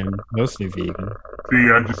vegetarian, mostly vegan. See,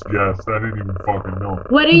 I just guessed. I didn't even fucking know.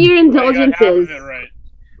 What are your indulgences? Right.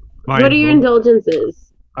 What are your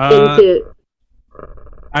indulgences? Into?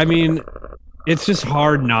 I mean, it's just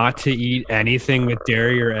hard not to eat anything with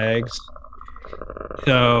dairy or eggs.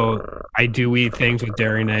 So I do eat things with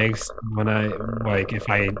dairy and eggs when I don't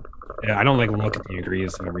like look at the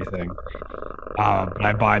ingredients and everything. But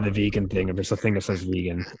I buy the vegan thing if there's a thing that says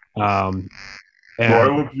vegan. Do I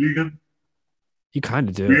look vegan? You kind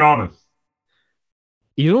of do. Be honest.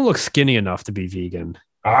 You don't look skinny enough to be vegan.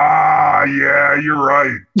 Ah, yeah, you're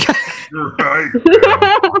right. You're right.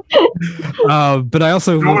 But I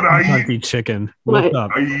also eat chicken. What?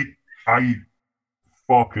 I eat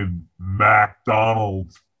fucking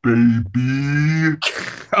McDonald's, baby.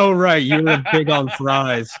 Oh right, you were big on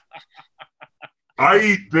fries. I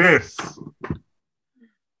eat this.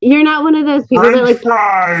 You're not one of those people that like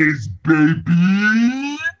fries,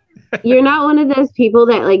 baby. You're not one of those people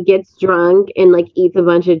that like gets drunk and like eats a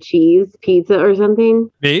bunch of cheese pizza or something.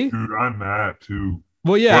 Me? Dude, I'm that too.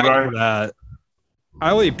 Well, yeah, I know that.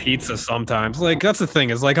 I'll eat pizza sometimes. Like that's the thing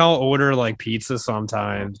is like I'll order like pizza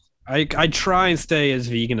sometimes. I try and stay as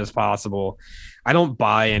vegan as possible. I don't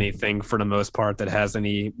buy anything for the most part that has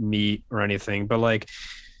any meat or anything. But like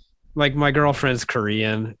my girlfriend's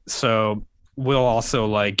Korean, so we'll also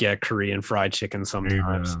like get Korean fried chicken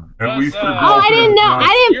sometimes. At least I didn't know.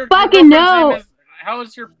 I didn't fucking know. How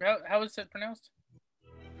is it pronounced?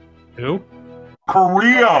 Who?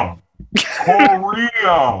 Korea.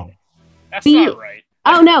 Korea. That's not right.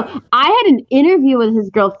 Oh no, I had an interview with his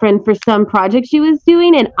girlfriend for some project she was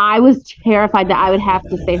doing, and I was terrified that I would have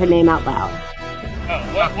to say her name out loud. Oh,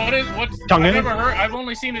 what's Chang'e? I've never heard. I've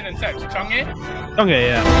only seen it in text. Chang'e? Chang'e,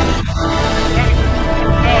 yeah.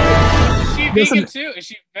 Oh, is she vegan too? Is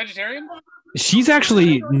she vegetarian? She's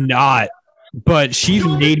actually not, but she's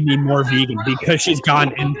made me more vegan because she's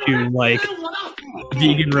gone into like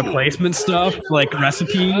vegan replacement stuff, like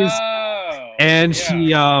recipes, and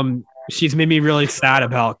she's made me really sad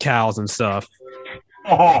about cows and stuff.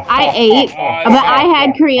 I ate, but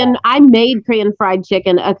I made Korean fried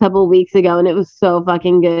chicken a couple weeks ago, and it was so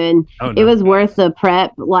fucking good. Oh, no. It was worth the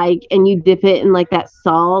prep, like, and you dip it in like that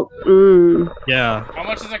salt. Yeah. How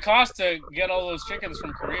much does it cost to get all those chickens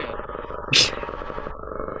from Korea?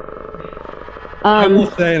 I will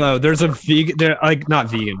say though, there's a vegan, not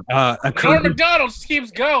vegan, a Korean, McDonald's keeps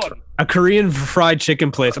going. A Korean fried chicken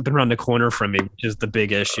place up and around the corner from me, which is the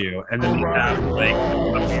big issue, and then you have like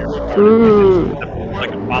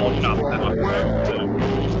a bottle shop.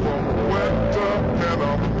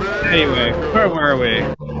 Anyway, where were we?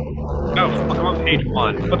 Oh, I'm on page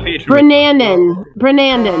 1. What page? Brenandon.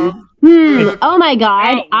 Oh my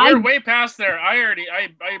God! We're way past there. I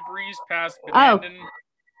breezed past Brenandon.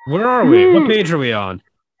 Where are we? What page are we on?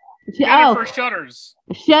 For Shutters.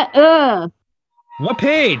 What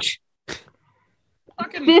page?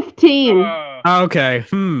 15. Okay.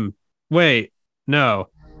 Wait. No.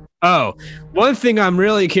 Oh, one thing I'm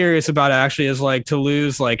really curious about actually is like to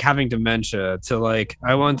lose like having dementia. To like,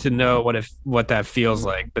 I want to know what that feels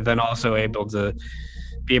like, but then also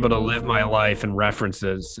be able to live my life and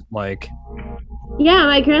references. Like, Yeah,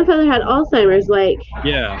 my grandfather had Alzheimer's,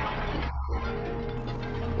 yeah,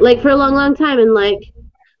 like for a long, long time, and like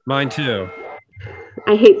mine too.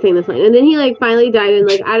 I hate saying this line. And then he like finally died, and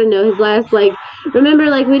like I don't know, his last like remember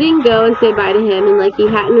like we didn't go and say bye to him, and like he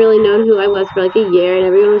hadn't really known who I was for like a year, and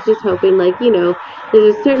everyone was just hoping like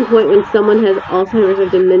there's a certain point when someone has Alzheimer's or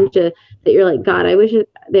dementia that you're like, God, I wish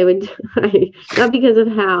they would die, not because of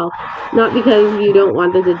how, not because you don't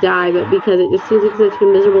want them to die, but because it just seems like such a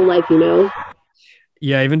miserable life,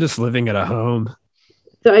 Yeah, even just living at a home.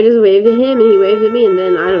 So I just waved at him, and he waved at me, and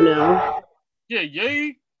then I don't know. Yeah,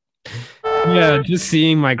 yay. Yeah, just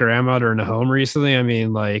seeing my grandmother in a home recently. I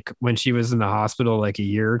mean, like when she was in the hospital like a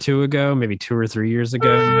year or two ago, maybe 2 or 3 years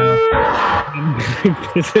ago.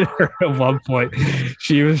 Visited her at one point.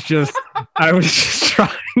 I was just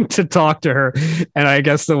trying to talk to her, and I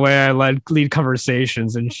guess the way I lead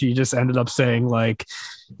conversations, and she just ended up saying like,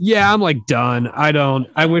 "Yeah, I'm like done.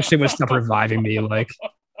 I wish they would stop reviving me. Like,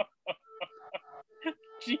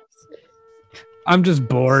 I'm just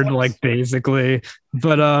bored, like basically."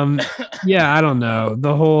 But yeah, I don't know.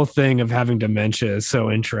 The whole thing of having dementia is so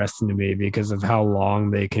interesting to me because of how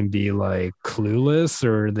long they can be like clueless,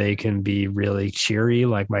 or they can be really cheery,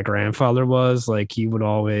 like my grandfather was. Like he would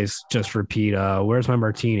always just repeat, "Where's my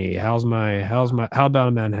martini? How about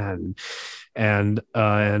a Manhattan?" And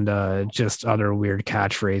just other weird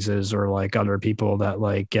catchphrases, or like other people that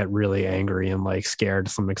like get really angry and like scared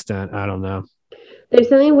to some extent. I don't know. There's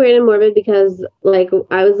something weird and morbid because, like,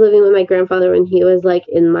 I was living with my grandfather when he was like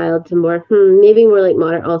in mild to maybe more like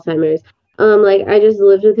moderate Alzheimer's. Like I just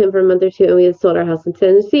lived with him for a month or two, and we had sold our house in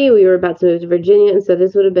Tennessee. We were about to move to Virginia, and so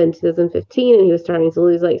this would have been 2015, and he was starting to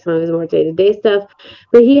lose like some of his more day-to-day stuff.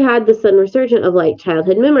 But he had the sudden resurgence of like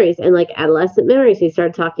childhood memories and like adolescent memories. He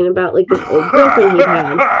started talking about like this old girlfriend he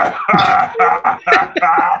had.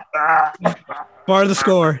 Bar the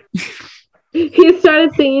score. He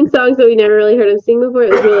started singing songs that we never really heard him sing before.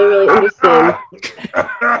 It was really, really interesting.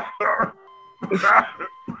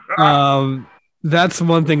 That's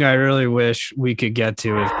one thing I really wish we could get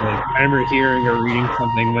to. Is like I remember hearing or reading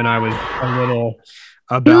something when I was a little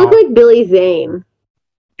about. You look like Billy Zane.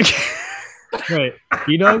 Wait,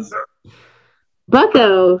 he does?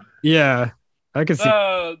 Bucko. Yeah, I can see.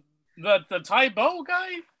 The Tybo guy.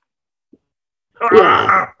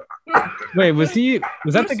 Yeah. Wait, was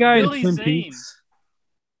that the guy in Twin Peaks?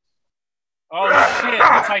 Oh shit,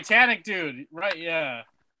 the Titanic dude, right? Yeah.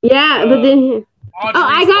 Yeah, but then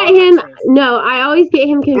I got him. No, I always get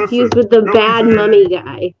him confused with the bad mummy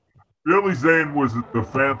guy. Billy Zane was the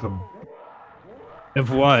Phantom.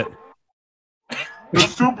 Of what? The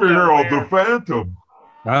superhero, the Phantom.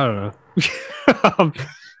 I don't know.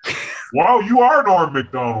 Wow, you are Norm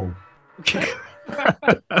Macdonald. I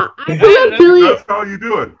pulled up Billy. That's how you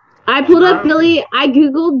do it. I pulled up Billy. I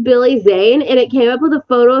googled Billy Zane, and it came up with a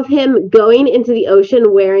photo of him going into the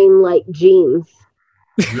ocean wearing like jeans.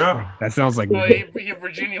 Yeah, that sounds like he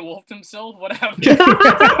Virginia Woolfed himself. What happened?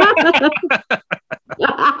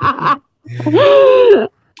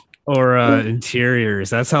 Or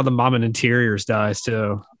Interiors. That's how the mom in Interiors dies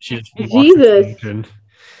too. She just Jesus.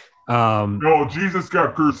 No, Jesus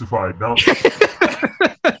got crucified. No.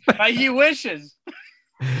 He wishes.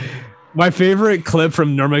 My favorite clip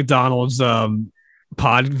from Norm Macdonald's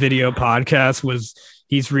video podcast was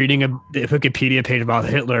he's reading a Wikipedia page about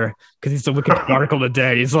Hitler because he's the Wikipedia article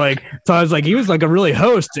today. He's like, so I was like, he was like a really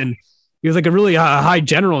host, and he was like a really high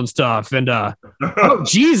general and stuff. And oh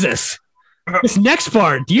Jesus, this next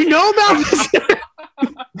part, do you know about this?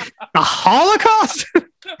 The Holocaust?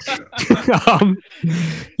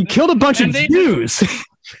 He killed a bunch of Jews.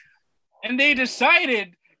 And they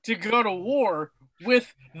decided to go to war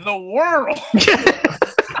with the world.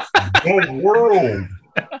 The world.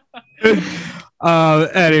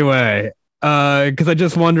 Anyway, because I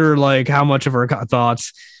just wonder, like, how much of our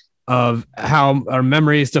thoughts of how our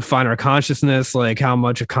memories define our consciousness, like how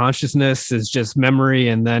much of consciousness is just memory,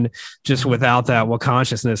 and then just without that, what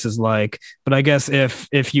consciousness is like. But I guess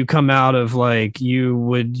if you come out of like you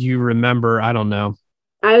remember, I don't know.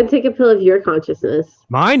 I would take a pill of your consciousness.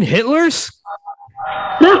 Mine, Hitler's.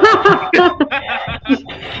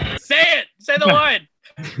 Say the line.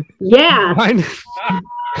 Yeah. Mine.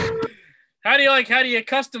 How do you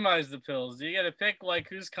customize the pills? Do you got to pick like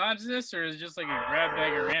whose consciousness, or is it just like a grab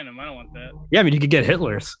bag at random? I don't want that. Yeah, I mean you could get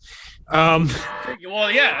Hitler's. Well,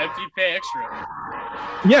 yeah, if you pay extra.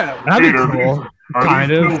 Yeah, that'd be cool.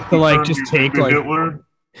 Kind of to like just take like. Hitler?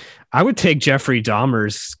 I would take Jeffrey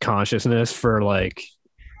Dahmer's consciousness for like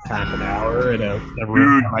half an hour in a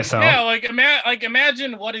room by myself. Yeah, like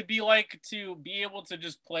imagine what it'd be like to be able to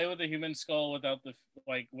just play with a human skull without the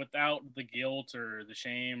guilt or the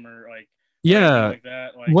shame or like like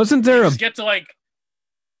that. Like, wasn't there just get to like.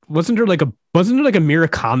 Wasn't there like a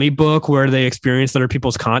Murakami book where they experienced other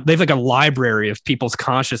people's they have like a library of people's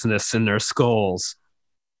consciousness in their skulls?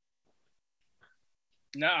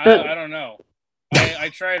 No, I don't know. I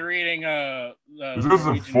tried reading is this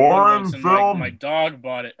a foreign film? My dog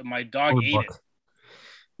bought it. My dog ate it.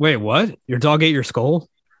 Wait, what? Your dog ate your skull?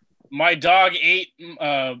 My dog ate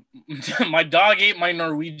my dog ate my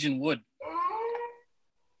Norwegian wood.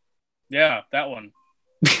 Yeah, that one.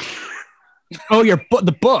 Oh,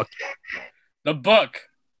 the book. The book.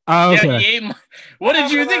 Oh, okay. Yeah, he ate what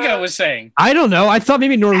did you think I was saying? I don't know. I thought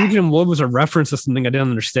maybe Norwegian wood was a reference to something I didn't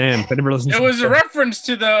understand. I never listened. It was a reference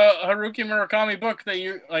to the Haruki Murakami book that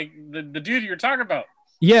you like the dude you're talking about.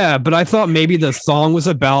 Yeah, but I thought maybe the song was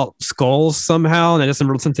about skulls somehow, and I just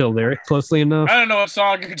never listened to the lyric closely enough. I don't know what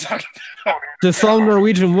song you're talking about. The song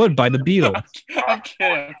Norwegian Wood by the Beatles. I'm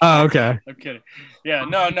kidding. Oh, okay. I'm kidding. Yeah,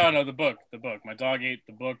 no, the book. My dog ate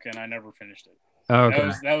the book, and I never finished it. Oh,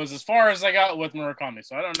 okay. That was as far as I got with Murakami,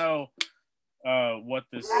 so I don't know what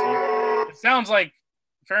this... It sounds like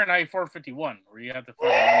Fahrenheit 451, where you have to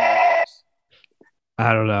fucking...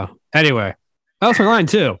 I don't know. Anyway. That was my line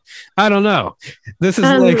too. I don't know. This is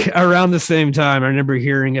like around the same time. I remember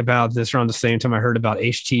hearing about this around the same time I heard about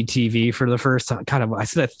HGTV for the first time. I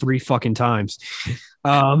said that 3 fucking times.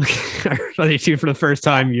 I heard about HGTV for the first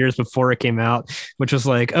time years before it came out, which was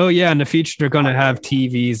like, oh yeah, in the future they're going to have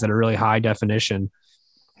TVs that are really high definition.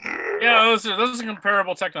 Yeah, those are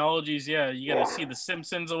comparable technologies. Yeah, you got to see The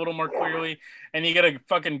Simpsons a little more clearly, and you got to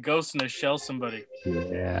fucking Ghost in a Shell somebody.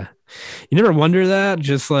 Yeah. You never wonder that?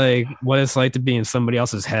 Just like what it's like to be in somebody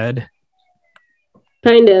else's head?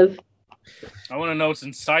 Kind of. I want to know what's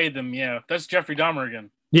inside them. Yeah, that's Jeffrey Dahmer again.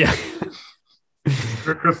 Yeah.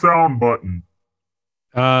 Click the sound button.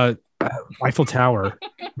 Eiffel Tower.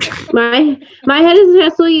 My head is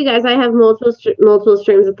stressful, you guys. I have multiple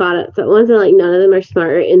streams of thought at once, and like none of them are smart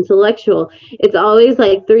or intellectual. It's always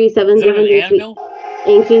like 3 7 different things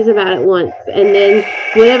anxious about at once, and then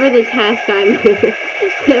whatever the task I'm doing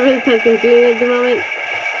at the moment.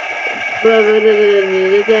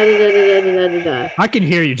 I can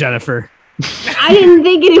hear you, Jennifer. I didn't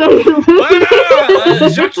think anybody could listen.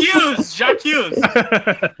 Jacques Hughes.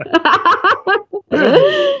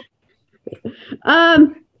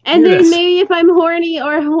 And then maybe if I'm horny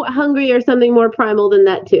or hungry or something more primal than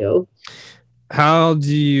that too. What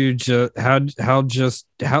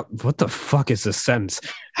the fuck is this sentence?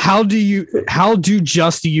 How do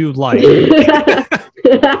just you like?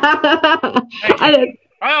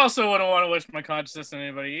 I also wouldn't want to wish my consciousness on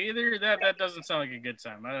anybody either. That doesn't sound like a good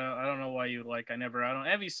time. I don't know why you like. I don't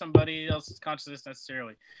envy somebody else's consciousness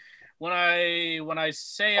necessarily. When I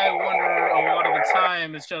say I wonder a lot of the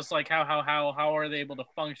time, it's just like how are they able to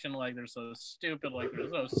function like they're so stupid? Like they're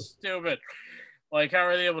so stupid. Like how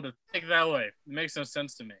are they able to think that way? It makes no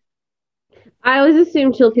sense to me. I always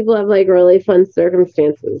assume chill people have like really fun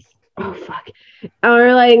circumstances. Oh fuck.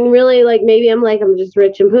 Or like really like maybe I'm just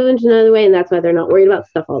rich and privileged another way, and that's why they're not worried about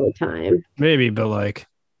stuff all the time. Maybe, but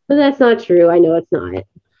that's not true. I know it's not.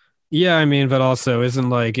 Yeah, I mean, but also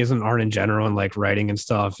isn't art in general and like writing and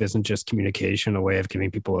stuff isn't just communication a way of giving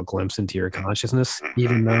people a glimpse into your consciousness?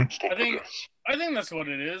 Even though I think that's what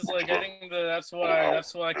it is. Like I think that's what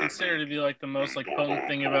I consider to be like the most like potent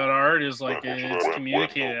thing about art is like its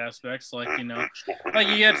communicated aspects. Like like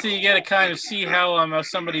you get to kind of see how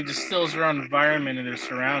somebody distills their own environment and their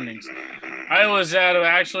surroundings. I was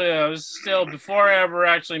still before I ever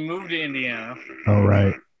actually moved to Indiana. Oh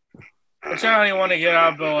right. Which I don't even want to get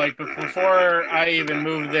out, but like before I even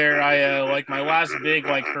moved there, I like my last big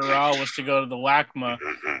like hurrah was to go to the LACMA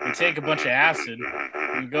and take a bunch of acid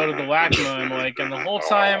and go to the LACMA and the whole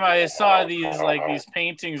time I saw these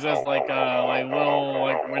paintings as like little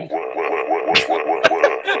like when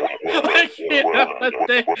like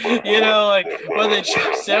what they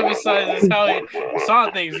try to emphasize is how you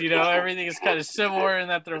saw things. Everything is kind of similar in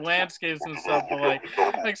that they're landscapes and stuff, but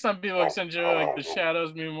like some people accentuate like the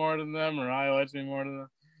shadows mean more than them or highlights mean more than them.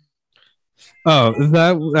 Oh,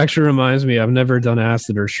 that actually reminds me. I've never done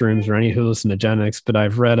acid or shrooms or any hallucinogenics, but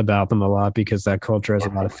I've read about them a lot because that culture has a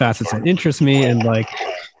lot of facets that interest me. And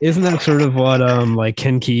isn't that sort of what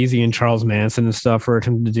Ken Kesey and Charles Manson and stuff were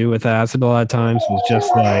attempting to do with acid a lot of times? Was just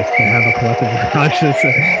like to have a collective consciousness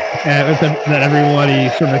that everybody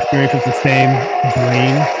sort of experiences the same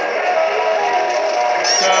brain.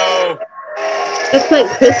 So it's like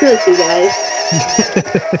Christmas, you guys.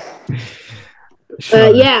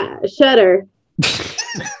 Yeah, Shudder.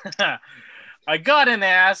 I got into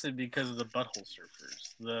acid because of the Butthole Surfers.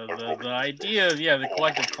 The idea of the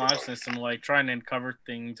collective consciousness and like trying to uncover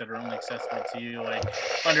things that are only accessible to you, like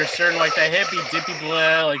under certain like the hippy dippy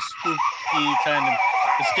blah, like spooky kind of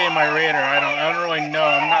escape my radar. I don't really know.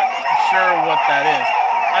 I'm not sure what that is.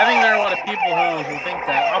 I think there are a lot of people who think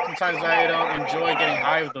that. Oftentimes I don't enjoy getting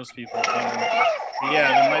high with those people.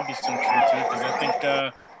 Yeah, there might be some truth to it because I think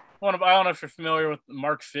I don't know if you're familiar with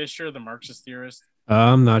Mark Fisher, the Marxist theorist.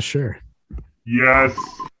 I'm not sure. Yes.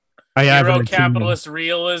 He wrote Capitalist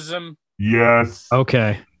Realism. Yes.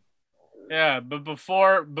 Okay. Yeah, but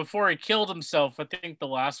before he killed himself, I think the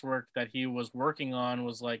last work that he was working on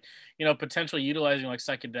was like, potentially utilizing like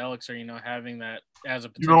psychedelics or, having that as a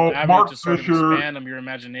potential avenue to sort of expand on your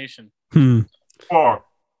imagination. Fuck.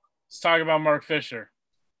 Let's talk about Mark Fisher.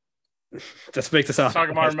 Let's make this out. Let's talk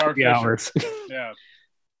about Mark Fisher. Yeah.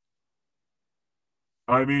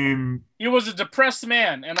 I mean, he was a depressed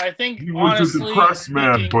man, and I think he was a depressed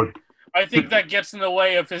man, but I think that gets in the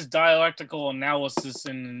way of his dialectical analysis.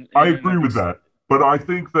 I agree with that, but I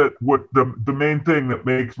think that what the main thing that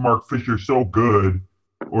makes Mark Fisher so good,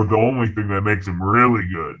 or the only thing that makes him really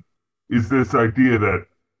good, is this idea that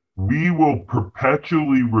we will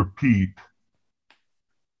perpetually repeat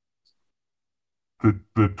the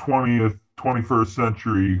 21st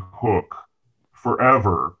century hook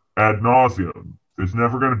forever ad nauseum. There's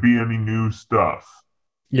never going to be any new stuff.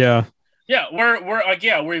 Yeah. Yeah,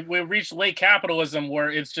 we reached late capitalism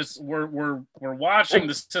where it's just we're watching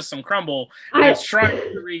the system crumble and it's trying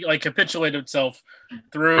to capitulate itself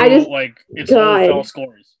through its own fell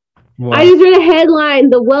scores. Wow. I just read a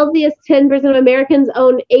headline: the wealthiest 10% of Americans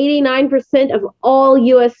own 89% of all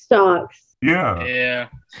U.S. stocks. Yeah.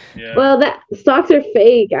 Well, that stocks are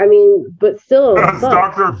fake. I mean, but still,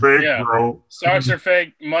 stocks are fake, bro. Stocks are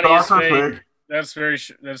fake. Money is fake. That's very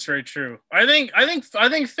true. I think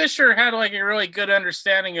Fisher had like a really good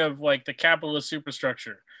understanding of like the capitalist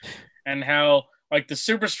superstructure and how like the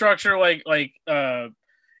superstructure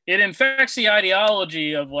it infects the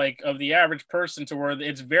ideology of the average person to where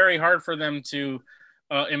it's very hard for them to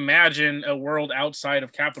imagine a world outside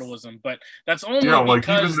of capitalism. But that's only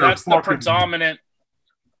because that's the predominant.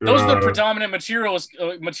 Those are the predominant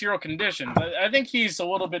material conditions. I think he's a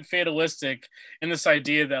little bit fatalistic in this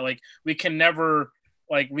idea that we can never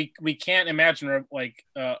we can't imagine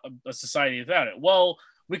a society without it. Well,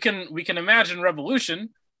 we can imagine revolution,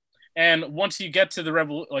 and once you get to the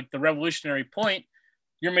revolutionary point,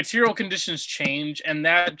 your material conditions change, and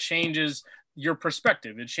that changes your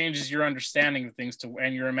perspective. It changes your understanding of things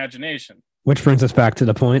and your imagination. Which brings us back to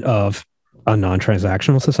the point of a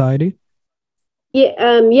non-transactional society.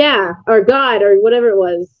 Yeah, or God, or whatever it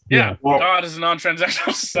was. Yeah, well, God is a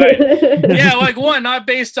non-transactional society.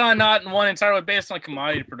 Not entirely based on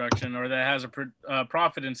commodity production, or that has a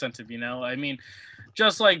profit incentive. I mean,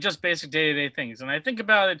 just basic day-to-day things. And I think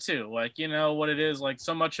about it too, what it is,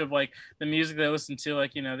 so much of the music they listen to,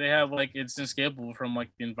 they have it's inescapable from the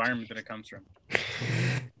environment that it comes from.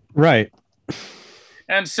 Right.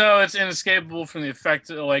 And so it's inescapable from the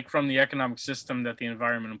effect, from the economic system that the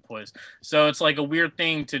environment employs. So it's a weird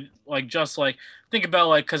thing to think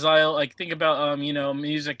about, because I think about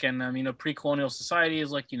music and pre-colonial society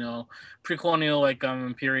is pre-colonial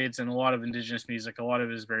periods, and a lot of indigenous music. A lot of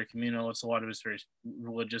it is very communal. A lot of it is very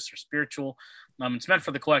religious or spiritual. It's meant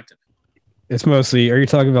for the collective. It's mostly. Are you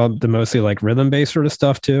talking about the mostly rhythm-based sort of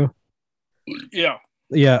stuff too? Yeah.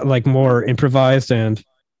 Yeah, more improvised and.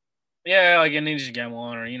 Yeah, like a Ninja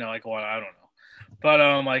Gamelan or what, I don't know, but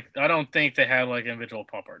I don't think they had individual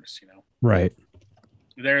pop artists. Right.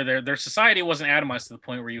 Their society wasn't atomized to the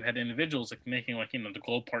point where you had individuals making the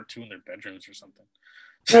Globe Part 2 in their bedrooms or something.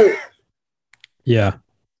 Yeah.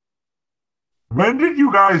 When did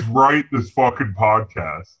you guys write this fucking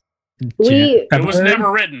podcast? It was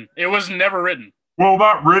never written. It was never written. Well,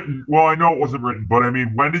 not written. Well, I know it wasn't written, but I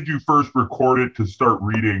mean, when did you first record it to start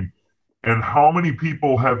reading? And how many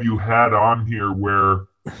people have you had on here where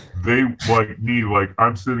they me,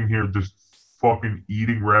 I'm sitting here just fucking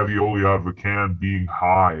eating ravioli out of a can, being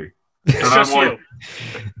high. And just I'm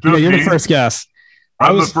you're the first guest.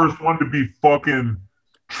 I'm the first one to be fucking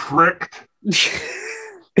tricked.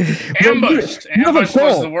 Ambushed. Ambushed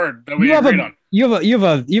was the word that we agreed on. You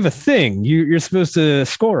have a thing. You're supposed to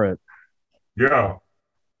score it. Yeah.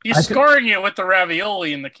 He's scoring it with the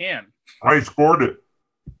ravioli in the can. I scored it.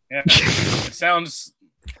 Yeah, it sounds.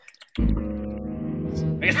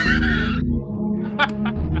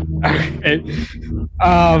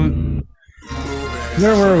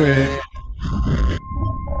 Where were we?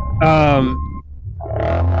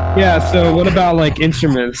 Yeah, so what about like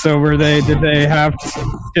instruments? So did they have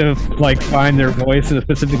to like find their voice in a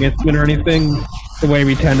specific instrument or anything? The way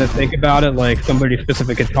we tend to think about it, like somebody's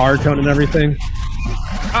specific guitar tone and everything?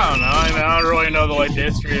 I don't know. I mean, I don't really know the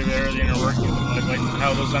history of everything or working like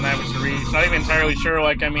how those dynamics are reached. Not even entirely sure.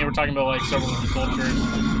 Like, I mean, we're talking about like several cultures,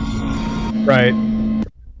 right?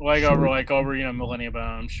 Like over millennia, but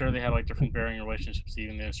I'm sure they had like different varying relationships to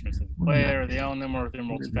even the instruments that they play, or they own them, or if they're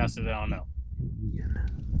multifaceted. I don't know.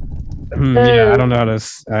 Yeah, I don't know how to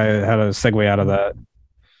segue out of that.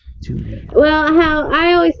 Well, how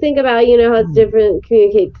I always think about, how it's different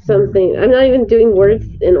communicate something. I'm not even doing words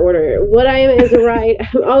in order. What I am is right.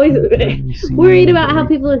 I'm always worried about how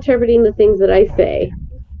people are interpreting the things that I say.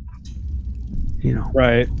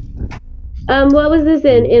 Right. What was this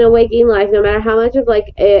in A Waking Life? No matter how much of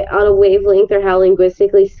on a wavelength or how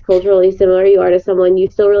linguistically, culturally similar you are to someone, you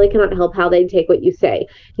still really cannot help how they take what you say.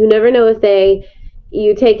 You never know if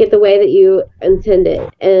you take it the way that you intend it,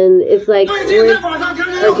 and it's like words are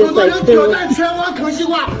just like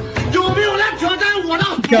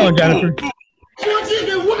Go, Jennifer.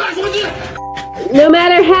 No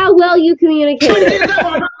matter how well you communicate it.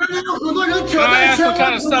 I ask what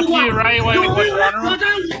kind of stuff you write?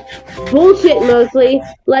 Bullshit mostly.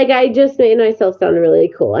 Like, I just made myself sound really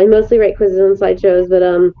cool. I mostly write quizzes and slideshows, but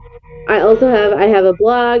I also have a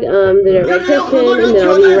blog that I write fiction, and then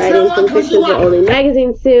I'll be writing some fiction for Only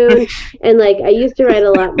Magazine soon. And like, I used to write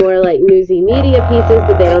a lot more like newsy media pieces,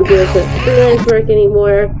 but they don't do it for freelance work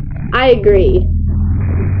anymore. I agree.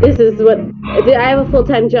 This is what I have a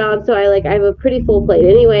full-time job, so I have a pretty full plate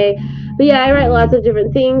anyway. But yeah, I write lots of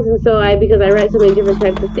different things, and so because I write so many different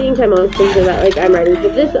types of things, I'm always thinking about I'm writing for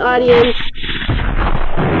this audience.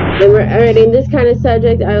 I'm writing this kind of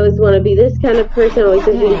subject. I always want to be this kind of person. Always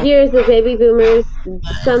thinking, years the baby boomers.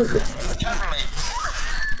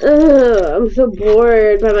 I'm so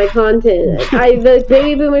bored by my content. The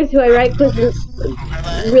baby boomers who I write quizzes,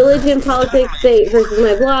 religion, politics, state versus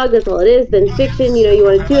my blog. That's all it is. Then fiction. You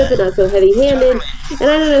want to do it, but not so heavy-handed. And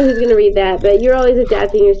I don't know who's going to read that, but you're always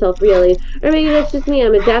adapting yourself, really. Or maybe that's just me.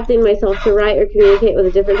 I'm adapting myself to write or communicate with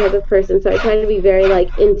a different type of person. So I try to be very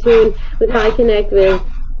in tune with how I connect with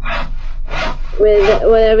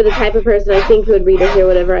whatever the type of person I think would read or hear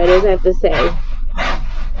whatever it is I have to say.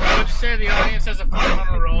 I would say the audience has a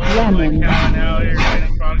fundamental role. Lemon.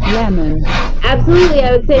 Absolutely,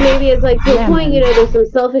 I would say maybe it's to a point. There's some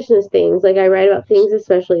selfishness things. I write about things,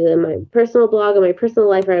 especially in my personal blog and my personal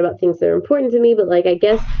life. I write about things that are important to me. But I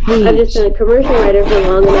guess I've just been a commercial writer for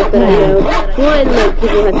long enough that I know one,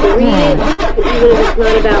 people have to read it, even if it's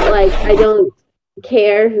not about I don't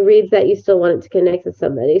care who reads that, you still want it to connect with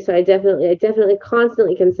somebody. So I definitely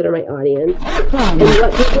constantly consider my audience and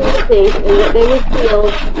what people would think and what they would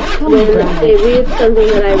feel when they read something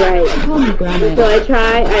that I write. And so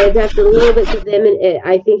I adapt a little bit to them, and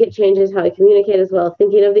I think it changes how I communicate as well.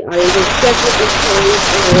 Thinking of the audience is definitely changed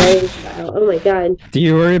my writing style. Oh my god. Do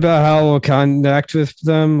you worry about how we'll connect with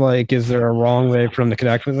them? Is there a wrong way for them to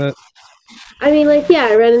connect with it? I mean, yeah,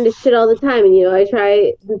 I run into shit all the time, and I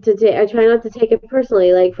try not to take it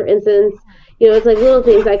personally. For instance, it's little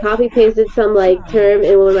things. I copy pasted some term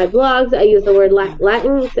in one of my blogs. I use the word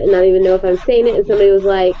Latin and not even know if I'm saying it, and somebody was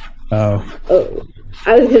like, "Oh,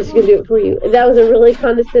 I was just gonna do it for you." That was a really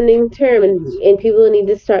condescending term, and people need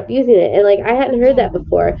to start using it. And I hadn't heard that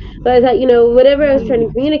before, but I thought, whatever I was trying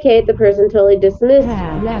to communicate, the person totally dismissed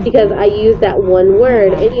because I used that one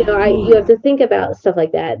word. And you have to think about stuff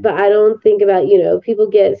like that. But I don't think about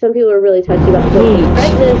some people are really touchy about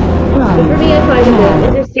correctness. But for me, I find it more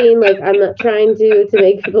interesting. I'm not trying to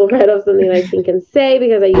make people write off something I think and say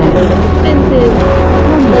because I use it as offensive.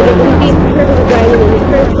 It would be perfectly right in the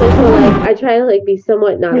first place. So I try to be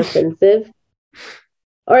somewhat not offensive,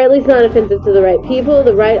 or at least not offensive to the right people,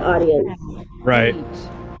 the right audience. Right.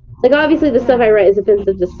 Obviously the stuff I write is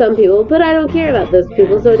offensive to some people, but I don't care about those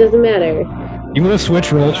people, so it doesn't matter. You want to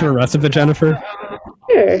switch roles for the rest of it, Jennifer?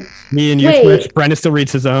 Sure. Me and you switch. Brandon still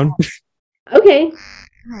reads his own. Okay.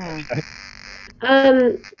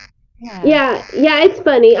 Yeah, it's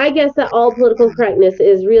funny. I guess that all political correctness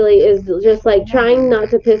is just trying not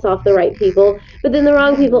to piss off the right people, but then the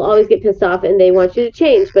wrong people always get pissed off and they want you to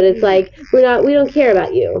change. But it's we don't care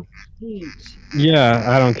about you. Yeah,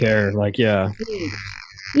 I don't care. Yeah.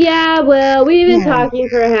 Yeah, well, we've been talking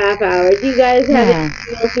for a half hour. Do you guys have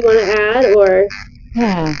anything else you want to add, or? I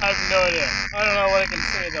have no idea. I don't know what I can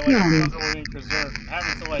say that doesn't being preserved.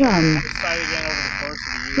 Having to decide again over the course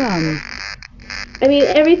of the year. I mean,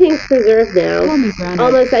 everything's preserved now.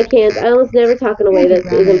 Almost I almost never talk in a way that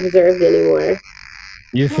isn't preserved anymore.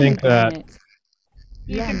 You think that?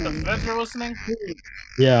 You think the feds are listening?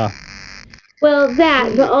 Yeah. Well,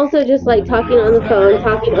 that, but also just like talking on the phone,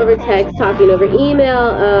 talking over text, talking over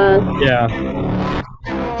email. Yeah,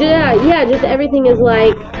 just everything is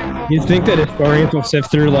like. You think that historians will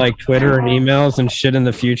sift through like Twitter and emails and shit in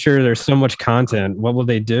the future? There's so much content. What will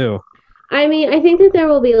they do? I mean, I think that there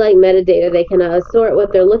will be like metadata they can sort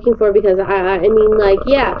what they're looking for because I mean, like,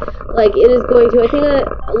 yeah, like it is going to. I think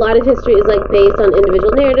a lot of history is like based on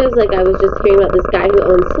individual narratives. Like I was just hearing about this guy who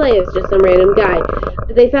owned slaves, just some random guy.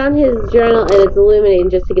 But they found his journal and it's illuminating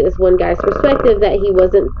just to get this one guy's perspective that he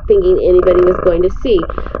wasn't thinking anybody was going to see.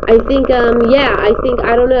 I think, I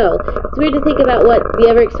don't know. It's weird to think about what the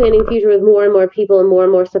ever expanding future with more and more people and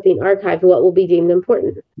more stuff being archived. What will be deemed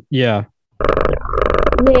important? Yeah.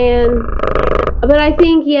 Man, but I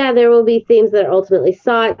think there will be themes that are ultimately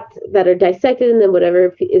sought, that are dissected, and then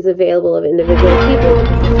whatever is available of individual people.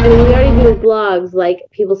 I mean, we already do with blogs, like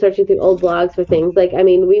people searching through old blogs for things. Like, I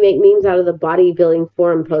mean, we make memes out of the bodybuilding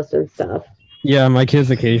forum posts and stuff. Yeah, my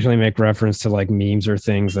kids occasionally make reference to like memes or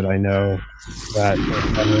things that I know that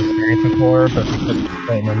I've never experienced before, but because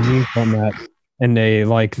they have memes on that and they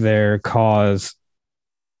like their cause,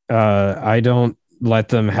 I don't let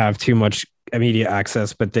them have too much immediate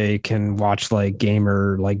access, but they can watch like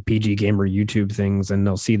PG gamer YouTube things and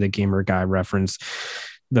they'll see the gamer guy reference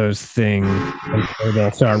those things and so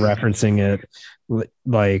they'll start referencing it.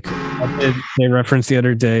 Like they referenced the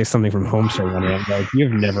other day something from Homestar Runner. I'm like,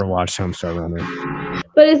 you've never watched Homestar Runner.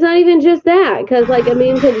 But it's not even just that, because like a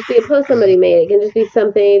meme can just be a post somebody made. It can just be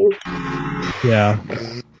something. Yeah.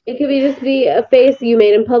 It could just be a face you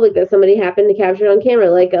made in public that somebody happened to capture on camera.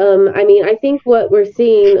 Like, I mean, I think what we're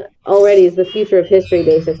seeing already is the future of history,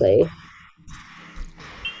 basically.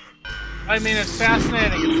 I mean, it's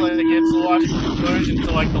fascinating. It's like it's a logical conclusion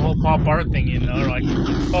to like the whole pop art thing, you know, like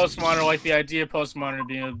postmodern, like the idea of postmodern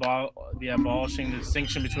being abolishing the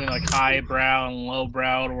distinction between like highbrow and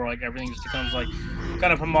lowbrow, where like everything just becomes like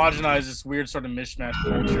kind of homogenized, this weird sort of mishmash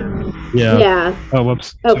culture. Yeah. Oh,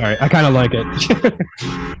 whoops. Oh. Sorry, I kind of like it.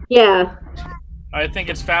 Yeah. I think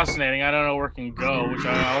it's fascinating. I don't know where it can go, which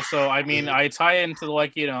I tie into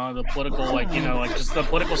like, you know, the political, like, you know, like just the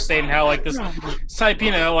political state and how like this type,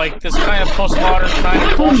 you know, like this kind of postmodern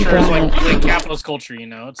kind of culture is like capitalist culture, you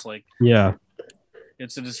know, it's like, yeah,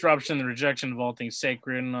 it's a disruption, the rejection of all things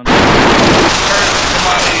sacred and you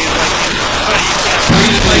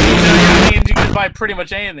can buy pretty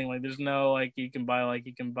much anything. Like there's no, like, you can buy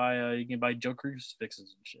Joe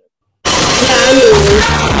crucifixes and shit.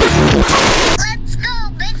 Let's go,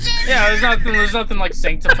 bitches! Yeah, there's nothing like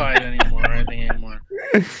sanctified anymore or anything anymore.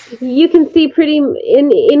 You can see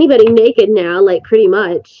anybody naked now, like pretty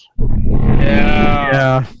much.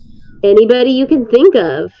 Yeah. Anybody you can think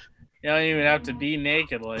of. You don't even have to be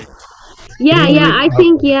naked, like. Yeah, I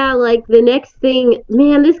think, like the next thing,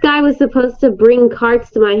 man, this guy was supposed to bring carts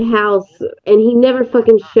to my house and he never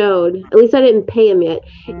fucking showed. At least I didn't pay him yet.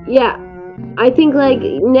 Yeah. I think like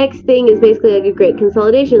next thing is basically like a great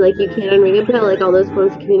consolidation. Like you can't unring a bell, like all those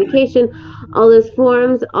forms of communication, all those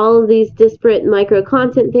forms, all of these disparate micro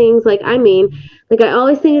content things. Like, I mean, like I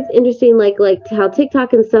always think it's interesting, like how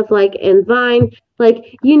TikTok and stuff like and Vine,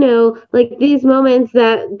 like, you know, like these moments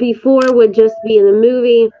that before would just be in the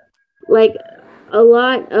movie, like a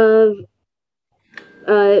lot of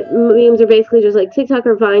memes are basically just like TikTok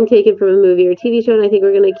or Vine taken from a movie or TV show, and I think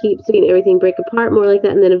we're going to keep seeing everything break apart more like that,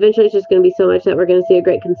 and then eventually it's just going to be so much that we're going to see a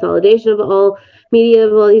great consolidation of all media,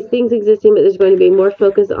 of all these things existing, but there's going to be more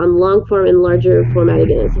focus on long form and larger format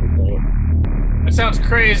again at some point. That sounds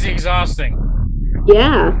crazy exhausting.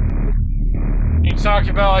 Yeah. You talk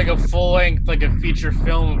about like a full length, like a feature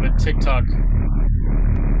film of a TikTok.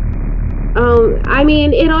 I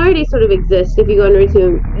mean, it already sort of exists. If you go on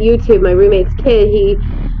YouTube, my roommate's kid, he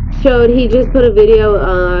just put a video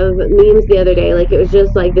of memes the other day. Like, it was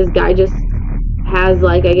just like this guy just has,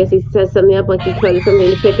 like, I guess he says something up, like he coded something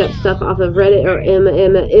to pick up stuff off of Reddit or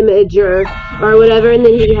Imager or whatever, and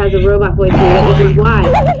then he has a robot voice doing it,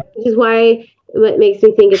 which is why what makes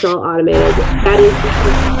me think it's all automated. That is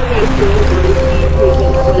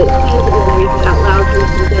out loud from a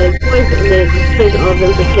synthetic voice, and then it just plays all of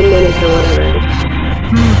them for 10 minutes or whatever.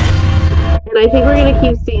 And I think we're going to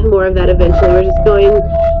keep seeing more of that eventually.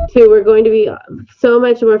 We're going to be so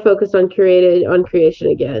much more focused on creation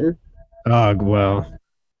again. Oh, well.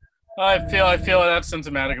 I feel that's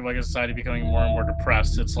symptomatic of like a society becoming more and more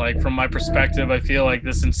depressed. It's like, from my perspective, I feel like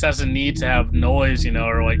this incessant need to have noise, you know,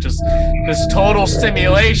 or like just this total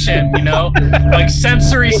stimulation, you know, like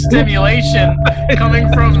sensory stimulation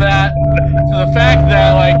coming from that, to the fact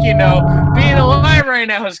that, like, you know, being alive right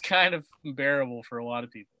now is kind of unbearable for a lot of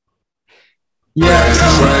people.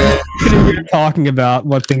 Yeah, you're talking about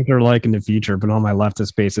what things are like in the future, but all my leftist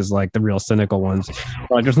space is like the real cynical ones.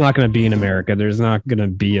 Like, there's not going to be in America. There's not going to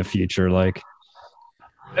be a future. Like,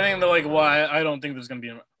 I think they're like, well, I don't think there's going to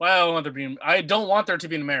be. Well, I don't want there to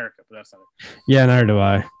be in America, but that's not it. Yeah, neither do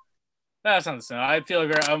I. That's not the same. I'm feeling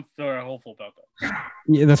very hopeful about that.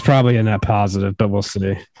 Yeah, that's probably a net positive, but we'll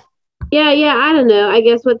see. Yeah, I don't know. I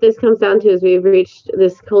guess what this comes down to is we've reached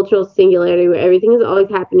this cultural singularity where everything is always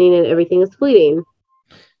happening and everything is fleeting.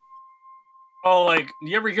 Oh, like,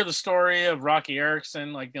 you ever hear the story of Rocky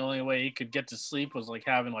Erickson? Like, the only way he could get to sleep was like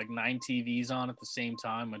having like 9 TVs on at the same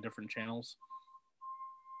time on different channels.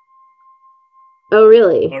 Oh,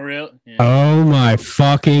 really? Oh, real? Yeah. Oh my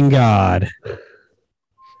fucking god!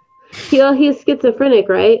 He's schizophrenic,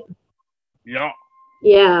 right? Yeah.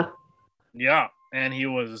 Yeah. Yeah, and he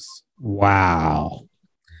was. Wow.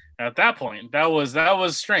 At that point, that was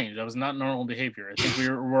strange. That was not normal behavior. I think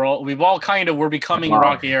we're becoming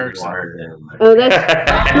Rocky Erickson. Oh,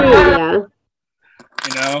 that's true. Yeah.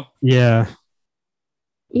 You know. Yeah.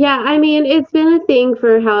 Yeah, I mean, it's been a thing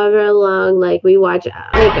for however long. Like, we watch, like,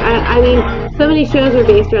 I mean, so many shows are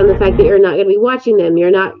based around the fact that you're not going to be watching them. You're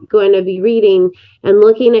not going to be reading and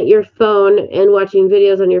looking at your phone and watching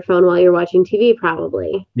videos on your phone while you're watching TV,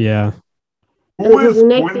 probably. Yeah. Because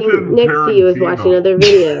next to you is watching other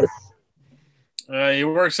videos. He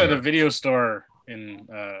works at a video store in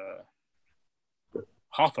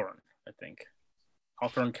Hawthorne, I think.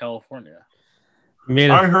 Hawthorne, California.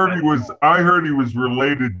 I heard he was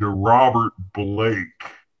related to Robert Blake.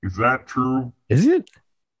 Is that true? Is it?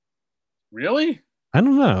 Really? I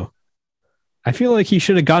don't know. I feel like he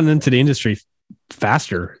should have gotten into the industry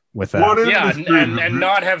faster with that. And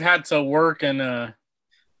not have had to work in a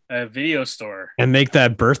video store and make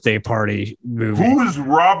that birthday party movie. Who is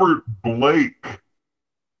Robert Blake?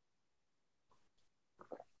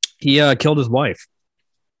 He killed his wife.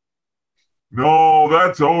 No,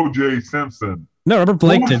 that's O.J. Simpson. No, Robert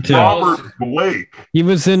Blake did too. Robert Blake. He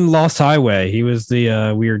was in Lost Highway. He was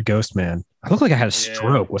the weird ghost man. I look like I had a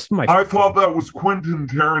stroke. What's my? I thought that was Quentin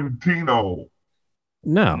Tarantino.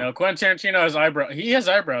 No, Quentin Tarantino has eyebrows. He has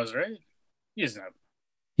eyebrows, right? He doesn't have.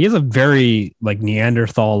 He has a very like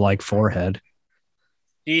Neanderthal-like forehead.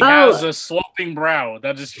 He has a sloping brow.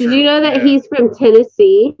 That is true. Did you know that he's from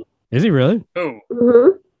Tennessee? Is he really? Who?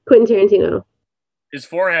 Mm-hmm. Quentin Tarantino. His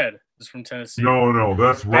forehead is from Tennessee. No,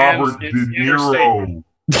 that's Robert De Niro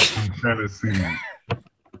from Tennessee.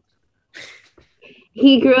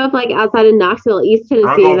 He grew up like outside of Knoxville, East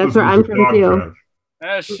Tennessee. That's where I'm from too.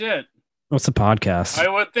 Ah, shit. What's the podcast? I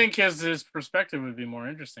would think his perspective would be more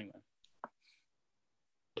interesting then.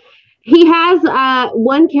 He has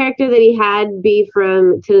one character that he had be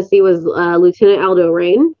from Tennessee was Lieutenant Aldo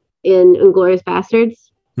Rain in Inglourious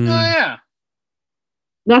Bastards. Oh yeah.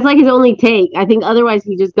 That's like his only take. I think otherwise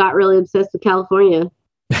he just got really obsessed with California.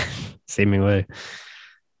 Seemingly.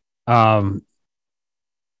 Was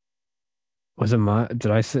it my did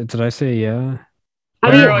I say yeah?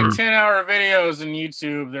 There are like 10-hour videos on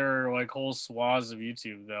YouTube. There are like whole swaths of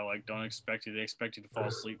YouTube that like don't expect you. They expect you to fall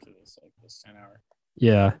asleep to this, like this 10-hour.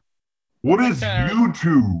 Yeah. What is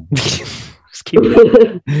YouTube? Just keep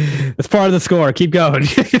going. That's part of the score. Keep going.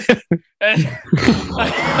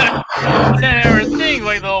 10-hour thing,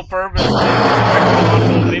 like the whole purpose of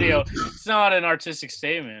the video. It's not an artistic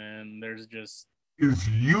statement, and there's just is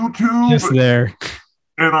YouTube just there.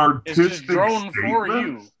 An artistic it's just drone statement? For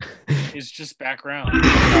you. It's just background.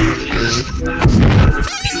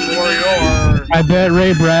 I bet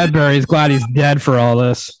Ray Bradbury's glad he's dead for all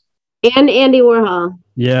this. And Andy Warhol.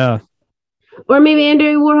 Yeah. Or maybe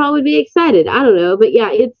Andy Warhol would be excited. I don't know, but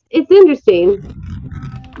yeah, it's interesting.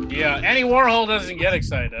 Yeah, Andy Warhol doesn't get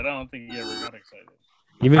excited. I don't think he ever got excited.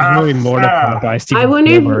 He was really mortified by Steven I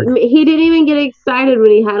wonder Spielberg. if he didn't even get excited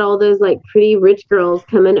when he had all those like pretty rich girls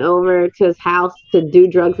coming over to his house to do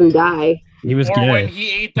drugs and die. He was or gay. when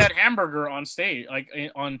he ate that hamburger on stage, like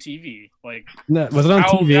on TV. Like, no, was it on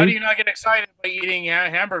TV? How do you not get excited by eating a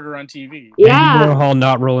hamburger on TV? Yeah. Andy Warhol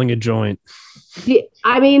not rolling a joint.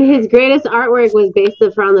 I mean, his greatest artwork was based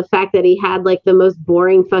around the fact that he had like the most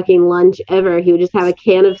boring fucking lunch ever. He would just have a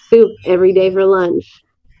can of soup every day for lunch.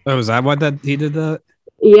 Oh, is that why he did that?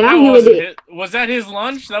 Yeah, was that his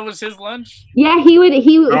lunch? That was his lunch? Yeah, he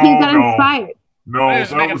got inspired. No,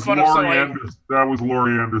 that was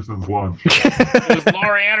Laurie Anderson's lunch. It was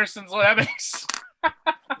Laurie Anderson's lunch.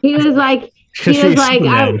 He was like,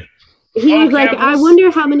 I wonder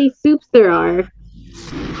how many soups there are.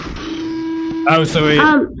 Oh, so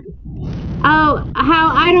I'm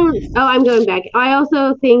going back. I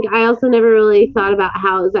also never really thought about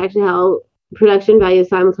how production values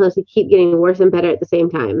simultaneously keep getting worse and better at the same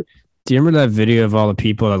time. Do you remember that video of all the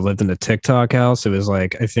people that lived in the TikTok house? It was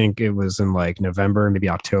like, I think it was in like November, maybe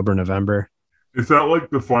October, November. Is that like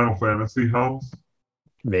the Final Fantasy house?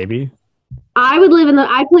 Maybe. I would live in the.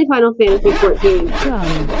 I play Final Fantasy 14.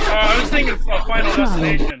 I was thinking Final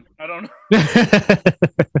Destination. I don't know.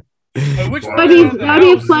 Which one That'd is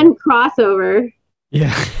be a fun crossover.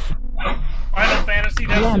 Yeah. Final Fantasy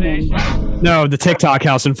Destination? No, the TikTok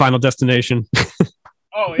house in Final Destination.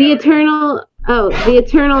 Oh, The yeah. Eternal. Oh, the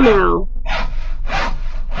Eternal now.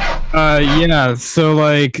 Yeah. So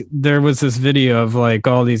like, there was this video of like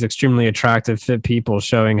all these extremely attractive, fit people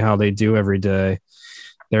showing how they do every day.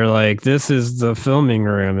 They're like, this is the filming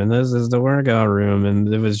room and this is the workout room,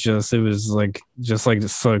 and it was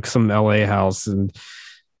like some LA house, and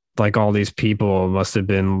like all these people must have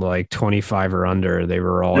been like 25 or under. They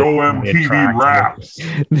were all Yo, MTV Raps.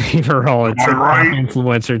 They were all Am I right?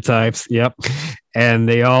 influencer types. Yep. And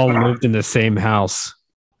they all lived in the same house.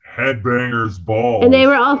 Headbangers balls. And they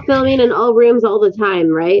were all filming in all rooms all the time,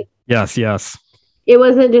 right? Yes. It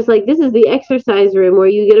wasn't just like, this is the exercise room where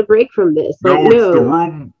you get a break from this. Like, No, it's the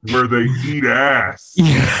room where they eat ass.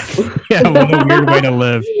 Yeah, what a weird way to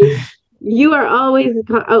live. You are always.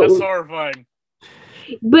 That's horrifying.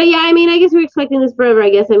 But yeah, I mean, I guess we're expecting this forever. I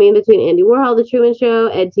guess, I mean, between Andy Warhol, The Truman Show,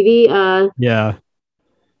 Ed TV. Yeah.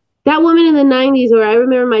 That woman in the 90s, where I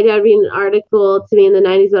remember my dad reading an article to me in the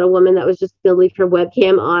 90s about a woman that was just going to leave her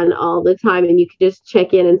webcam on all the time, and you could just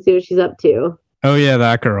check in and see what she's up to. Oh yeah,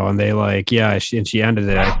 that girl. And they like, yeah, she ended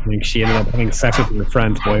it. I think she ended up having sex with her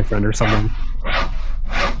friend's boyfriend or something.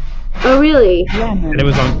 Oh really? And it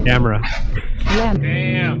was on camera.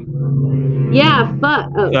 Damn. Yeah, fuck.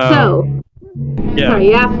 Oh, Yeah. Sorry,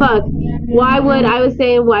 yeah, fuck. Why would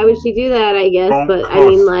she do that, I guess? But I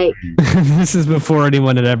mean, like, This is before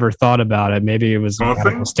anyone had ever thought about it. Maybe it was a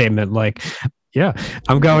radical statement like, yeah,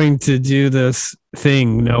 I'm going to do this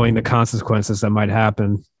thing knowing the consequences that might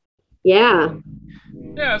happen. yeah.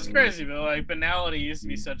 Yeah, it's crazy, but like banality used to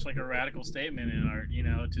be such like a radical statement in art, you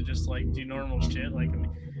know, to just like do normal shit. Like,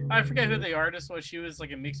 I forget who the artist was. She was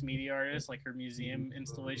like a mixed media artist. Like her museum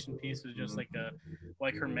installation piece was just like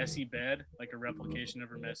her messy bed, like a replication of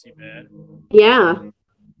her messy bed. Yeah.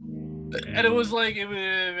 And it was like it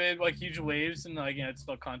made like huge waves, and like, it's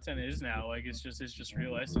what content is now. Like it's just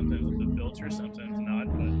realized sometimes with the filter, sometimes not.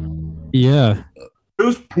 But yeah,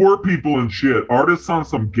 there's poor people and shit. Artists on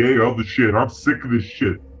some gay other shit. I'm sick of this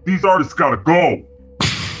shit. These artists gotta go.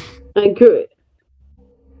 Agree.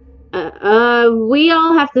 We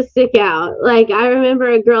all have to stick out. Like, I remember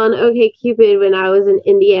a girl on OkCupid when I was in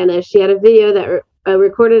Indiana. She had a video that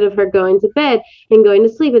recorded of her going to bed and going to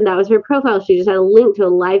sleep, and that was her profile. She just had a link to a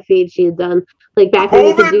live feed she had done, like back when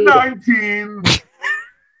you could do COVID-19.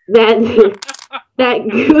 that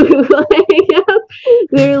Googling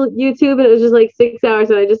through YouTube, and it was just like 6 hours,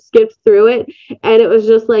 and I just skipped through it, and it was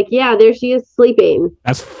just like, yeah, there she is sleeping.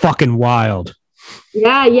 That's fucking wild.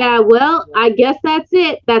 Yeah. Well, I guess that's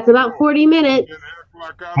it. That's about 40 minutes.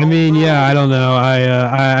 I mean, yeah, I don't know.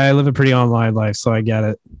 I live a pretty online life, so I get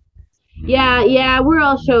it. Yeah, we're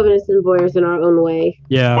all chauvinists and voyeurs in our own way.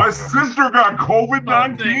 Yeah. My sister got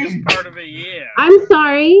COVID-19. Part of it, yeah. I'm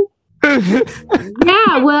sorry.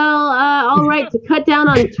 Yeah, well, all right, to cut down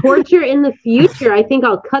on torture in the future, I think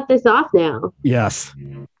I'll cut this off now. Yes.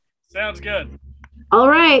 Sounds good. All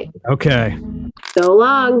right. Okay. So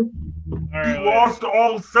long. She lost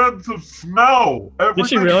all sense of smell. Everything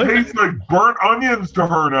she really? tastes like burnt onions to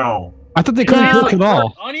her now. I thought they couldn't cook at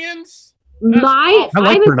all. Onions? I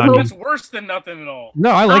like burnt onions. That's worse than nothing at all. No,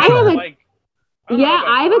 I like it.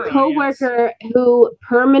 I have a coworker who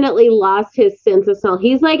permanently lost his sense of smell.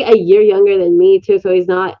 He's like a year younger than me too, so he's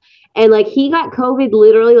not. And like, he got COVID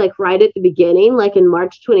literally like right at the beginning, like in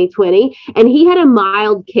March 2020, and he had a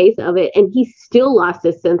mild case of it, and he still lost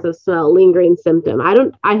his sense of smell, lingering symptom.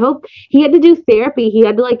 I hope he had to do therapy. He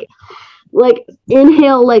had to like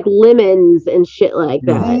inhale like lemons and shit like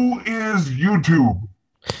that. Who is YouTube?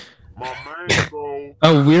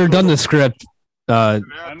 Oh, we're done the script,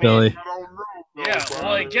 Billy. Yeah,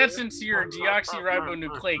 well, it gets into your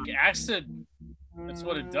deoxyribonucleic acid. That's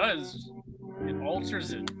what it does. It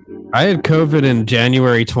alters it. I had COVID in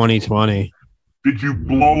January 2020. Did you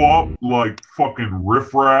blow up like fucking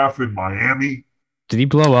riffraff in Miami? Did he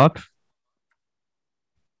blow up?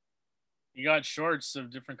 You got shorts of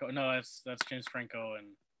different. No, that's James Franco,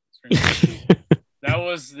 and that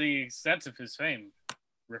was the extent of his fame.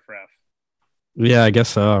 Riffraff. Yeah, I guess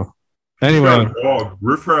so. Anyway, dog.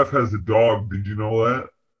 Riffraff has a dog. Did you know that?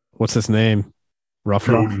 What's his name? Rough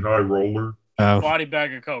Jody High Roller. Oh. Body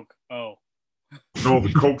bag of coke. Oh. No,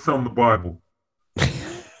 the coke's on the Bible.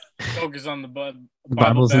 Coke is on the Bible.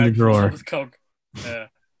 Bible's in the drawer. With coke. Yeah.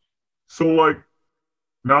 So, like,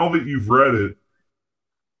 now that you've read it,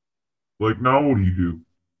 like, now what do you do?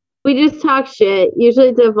 We just talk shit. Usually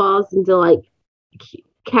it devolves into like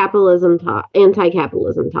capitalism talk,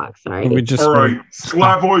 anti-capitalism talk. Sorry. We just All right,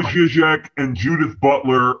 Slavoj Žižek and Judith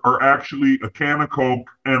Butler are actually a can of Coke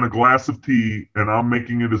and a glass of tea, and I'm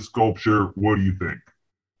making it a sculpture. What do you think?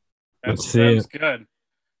 Let's That's see good.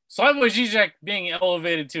 Slavoj Žižek being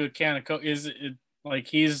elevated to a can of Coke is like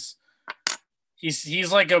he's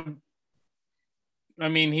like a. I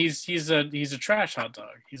mean, he's a trash hot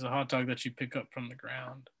dog. He's a hot dog that you pick up from the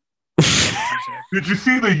ground. Did you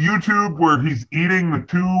see the YouTube where he's eating the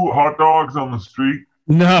 2 hot dogs on the street?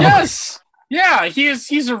 No. Yes. Yeah,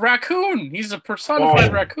 he's a raccoon. He's a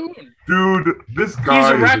personified raccoon. Dude, this guy He's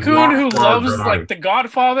a is raccoon who rock-star loves guy. like The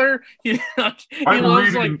Godfather. He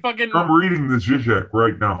loves like fucking. I'm reading this Zizek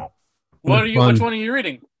right now. Which one are you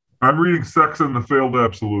reading? I'm reading Sex and the Failed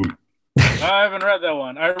Absolute. I haven't read that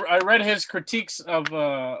one. I read his critiques of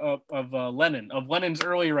Lenin, of Lenin's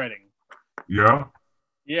early writing. Yeah?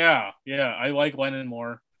 Yeah, I like Lenin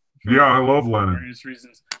more. Yeah, I love Lenin. Various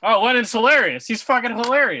reasons. Oh, Lenin's hilarious. He's fucking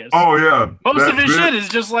hilarious. Oh yeah. Most of his shit is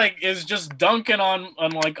just dunking on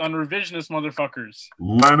revisionist motherfuckers.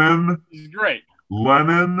 Lenin. He's great.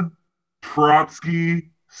 Lenin,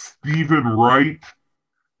 Trotsky, Stephen Wright,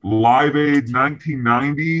 Live Aid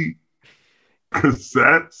 1990,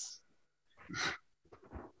 cassettes.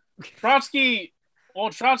 Trotsky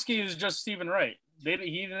is just Stephen Wright. He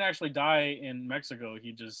didn't actually die in Mexico.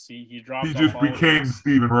 He just dropped. He just became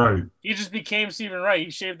Stephen Wright. He just became Stephen Wright.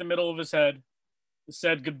 He shaved the middle of his head,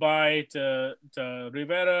 said goodbye to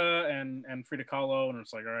Rivera and Frida Kahlo, and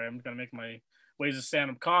it's like, all right, I'm gonna make my way as a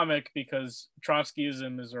stand-up comic because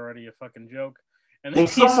Trotskyism is already a fucking joke. And Will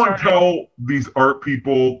someone tell these art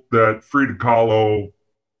people that Frida Kahlo,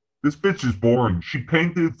 this bitch is boring. She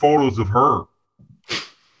painted photos of her.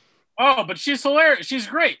 Oh, but she's hilarious. She's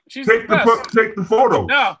great. She's take the best. Take the photo.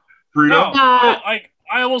 No, Frida. No.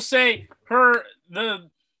 I will say her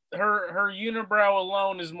unibrow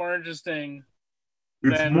alone is more interesting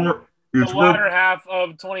than the latter half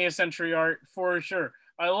of 20th century art for sure.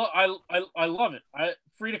 I love it.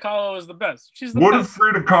 Frida Kahlo is the best. She's the best. What if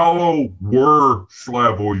Frida Kahlo were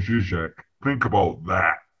Slavoj Žižek? Think about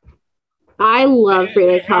that. I love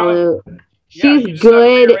Frida Kahlo. She's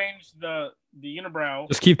good. The unibrow.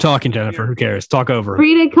 Just keep talking, Jennifer. Who cares? Talk over.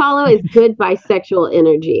 Frida Kahlo is good bisexual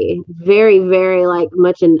energy. Very, very like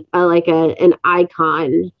much an icon.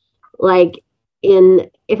 Like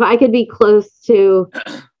if I could be close to,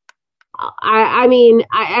 I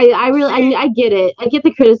get it. I get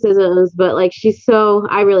the criticisms, but like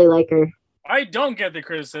I really like her. I don't get the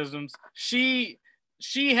criticisms. She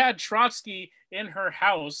had Trotsky in her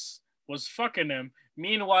house, was fucking him.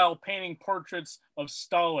 Meanwhile, painting portraits of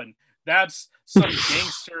Stalin. That's some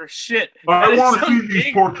gangster shit. I want to see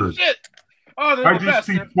these portraits. Shit. Oh, they're I the just best.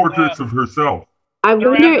 see portraits of herself. I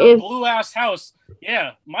wonder if blue ass house.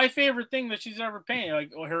 Yeah, my favorite thing that she's ever painted,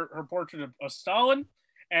 like her portrait of Stalin,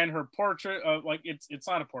 and her portrait of like it's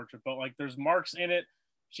not a portrait, but like there's marks in it.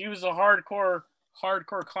 She was a hardcore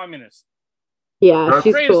communist. Yeah,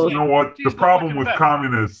 she's cool. You know what? The problem with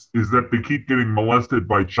communists is that they keep getting molested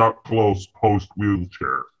by Chuck Close post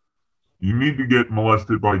wheelchair. You need to get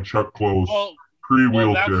molested by Chuck Close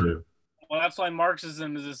pre-wheelchair. Well, that's why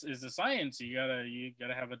Marxism is a science. You gotta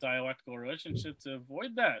have a dialectical relationship to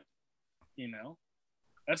avoid that. You know,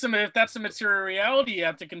 if that's a material reality, you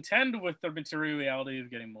have to contend with the material reality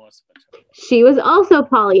of getting molested. She was also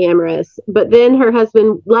polyamorous, but then her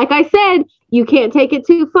husband, like I said, you can't take it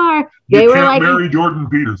too far. You can't marry Jordan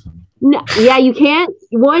Peterson. No, yeah, you can't.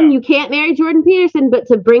 You can't marry Jordan Peterson. But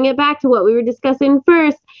to bring it back to what we were discussing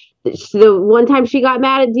first. The one time she got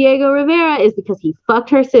mad at Diego Rivera is because he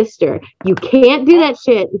fucked her sister. You can't do that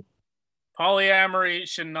shit. Polyamory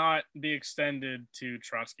should not be extended to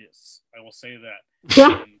Trotskyists. I will say that. She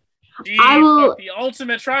fucked the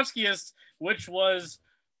ultimate Trotskyist, which was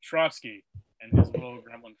Trotsky and his little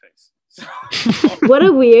gremlin face. What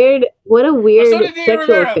a weird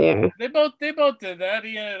sexual affair. They both did that.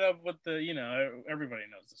 He ended up with everybody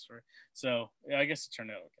knows the story. So yeah, I guess it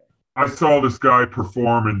turned out okay. I saw this guy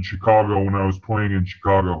perform in Chicago when I was playing in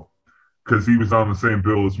Chicago because he was on the same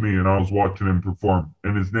bill as me and I was watching him perform.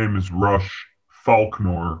 And his name is Rush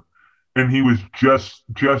Faulkner. And he was just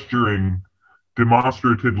gesturing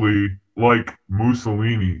demonstratively like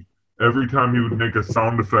Mussolini. Every time he would make a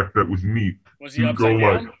sound effect that was neat, was he upside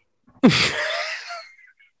down?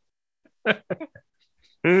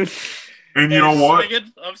 And you know what? Like,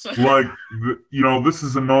 this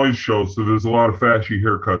is a noise show, so there's a lot of fashy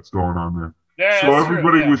haircuts going on there. Yeah, so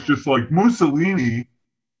everybody was just like, Mussolini,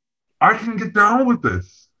 I can get down with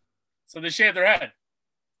this. So they shaved their head.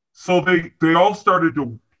 So they all started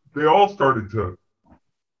to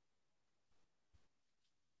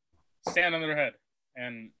stand on their head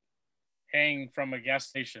and hang from a gas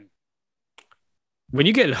station. When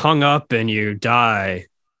you get hung up and you die,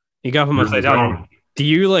 you got them upside down. Do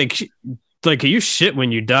you like you shit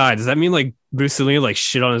when you die? Does that mean like Mussolini like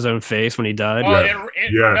shit on his own face when he died?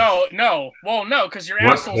 Yes. No. Well, no, because your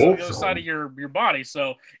asshole's on the other side of your body,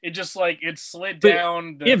 so it just like it slid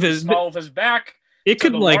down the small of his back. It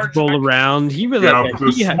could like roll around. He was like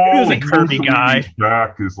the small of curvy guy.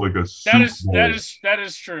 Back is like a that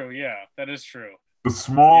is true. Yeah, that is true. The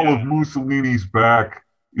small of Mussolini's back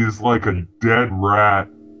is like a dead rat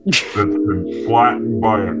that's been flattened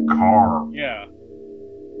by a car. Yeah.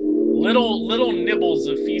 Little nibbles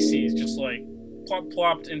of feces just like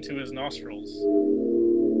plopped into his nostrils.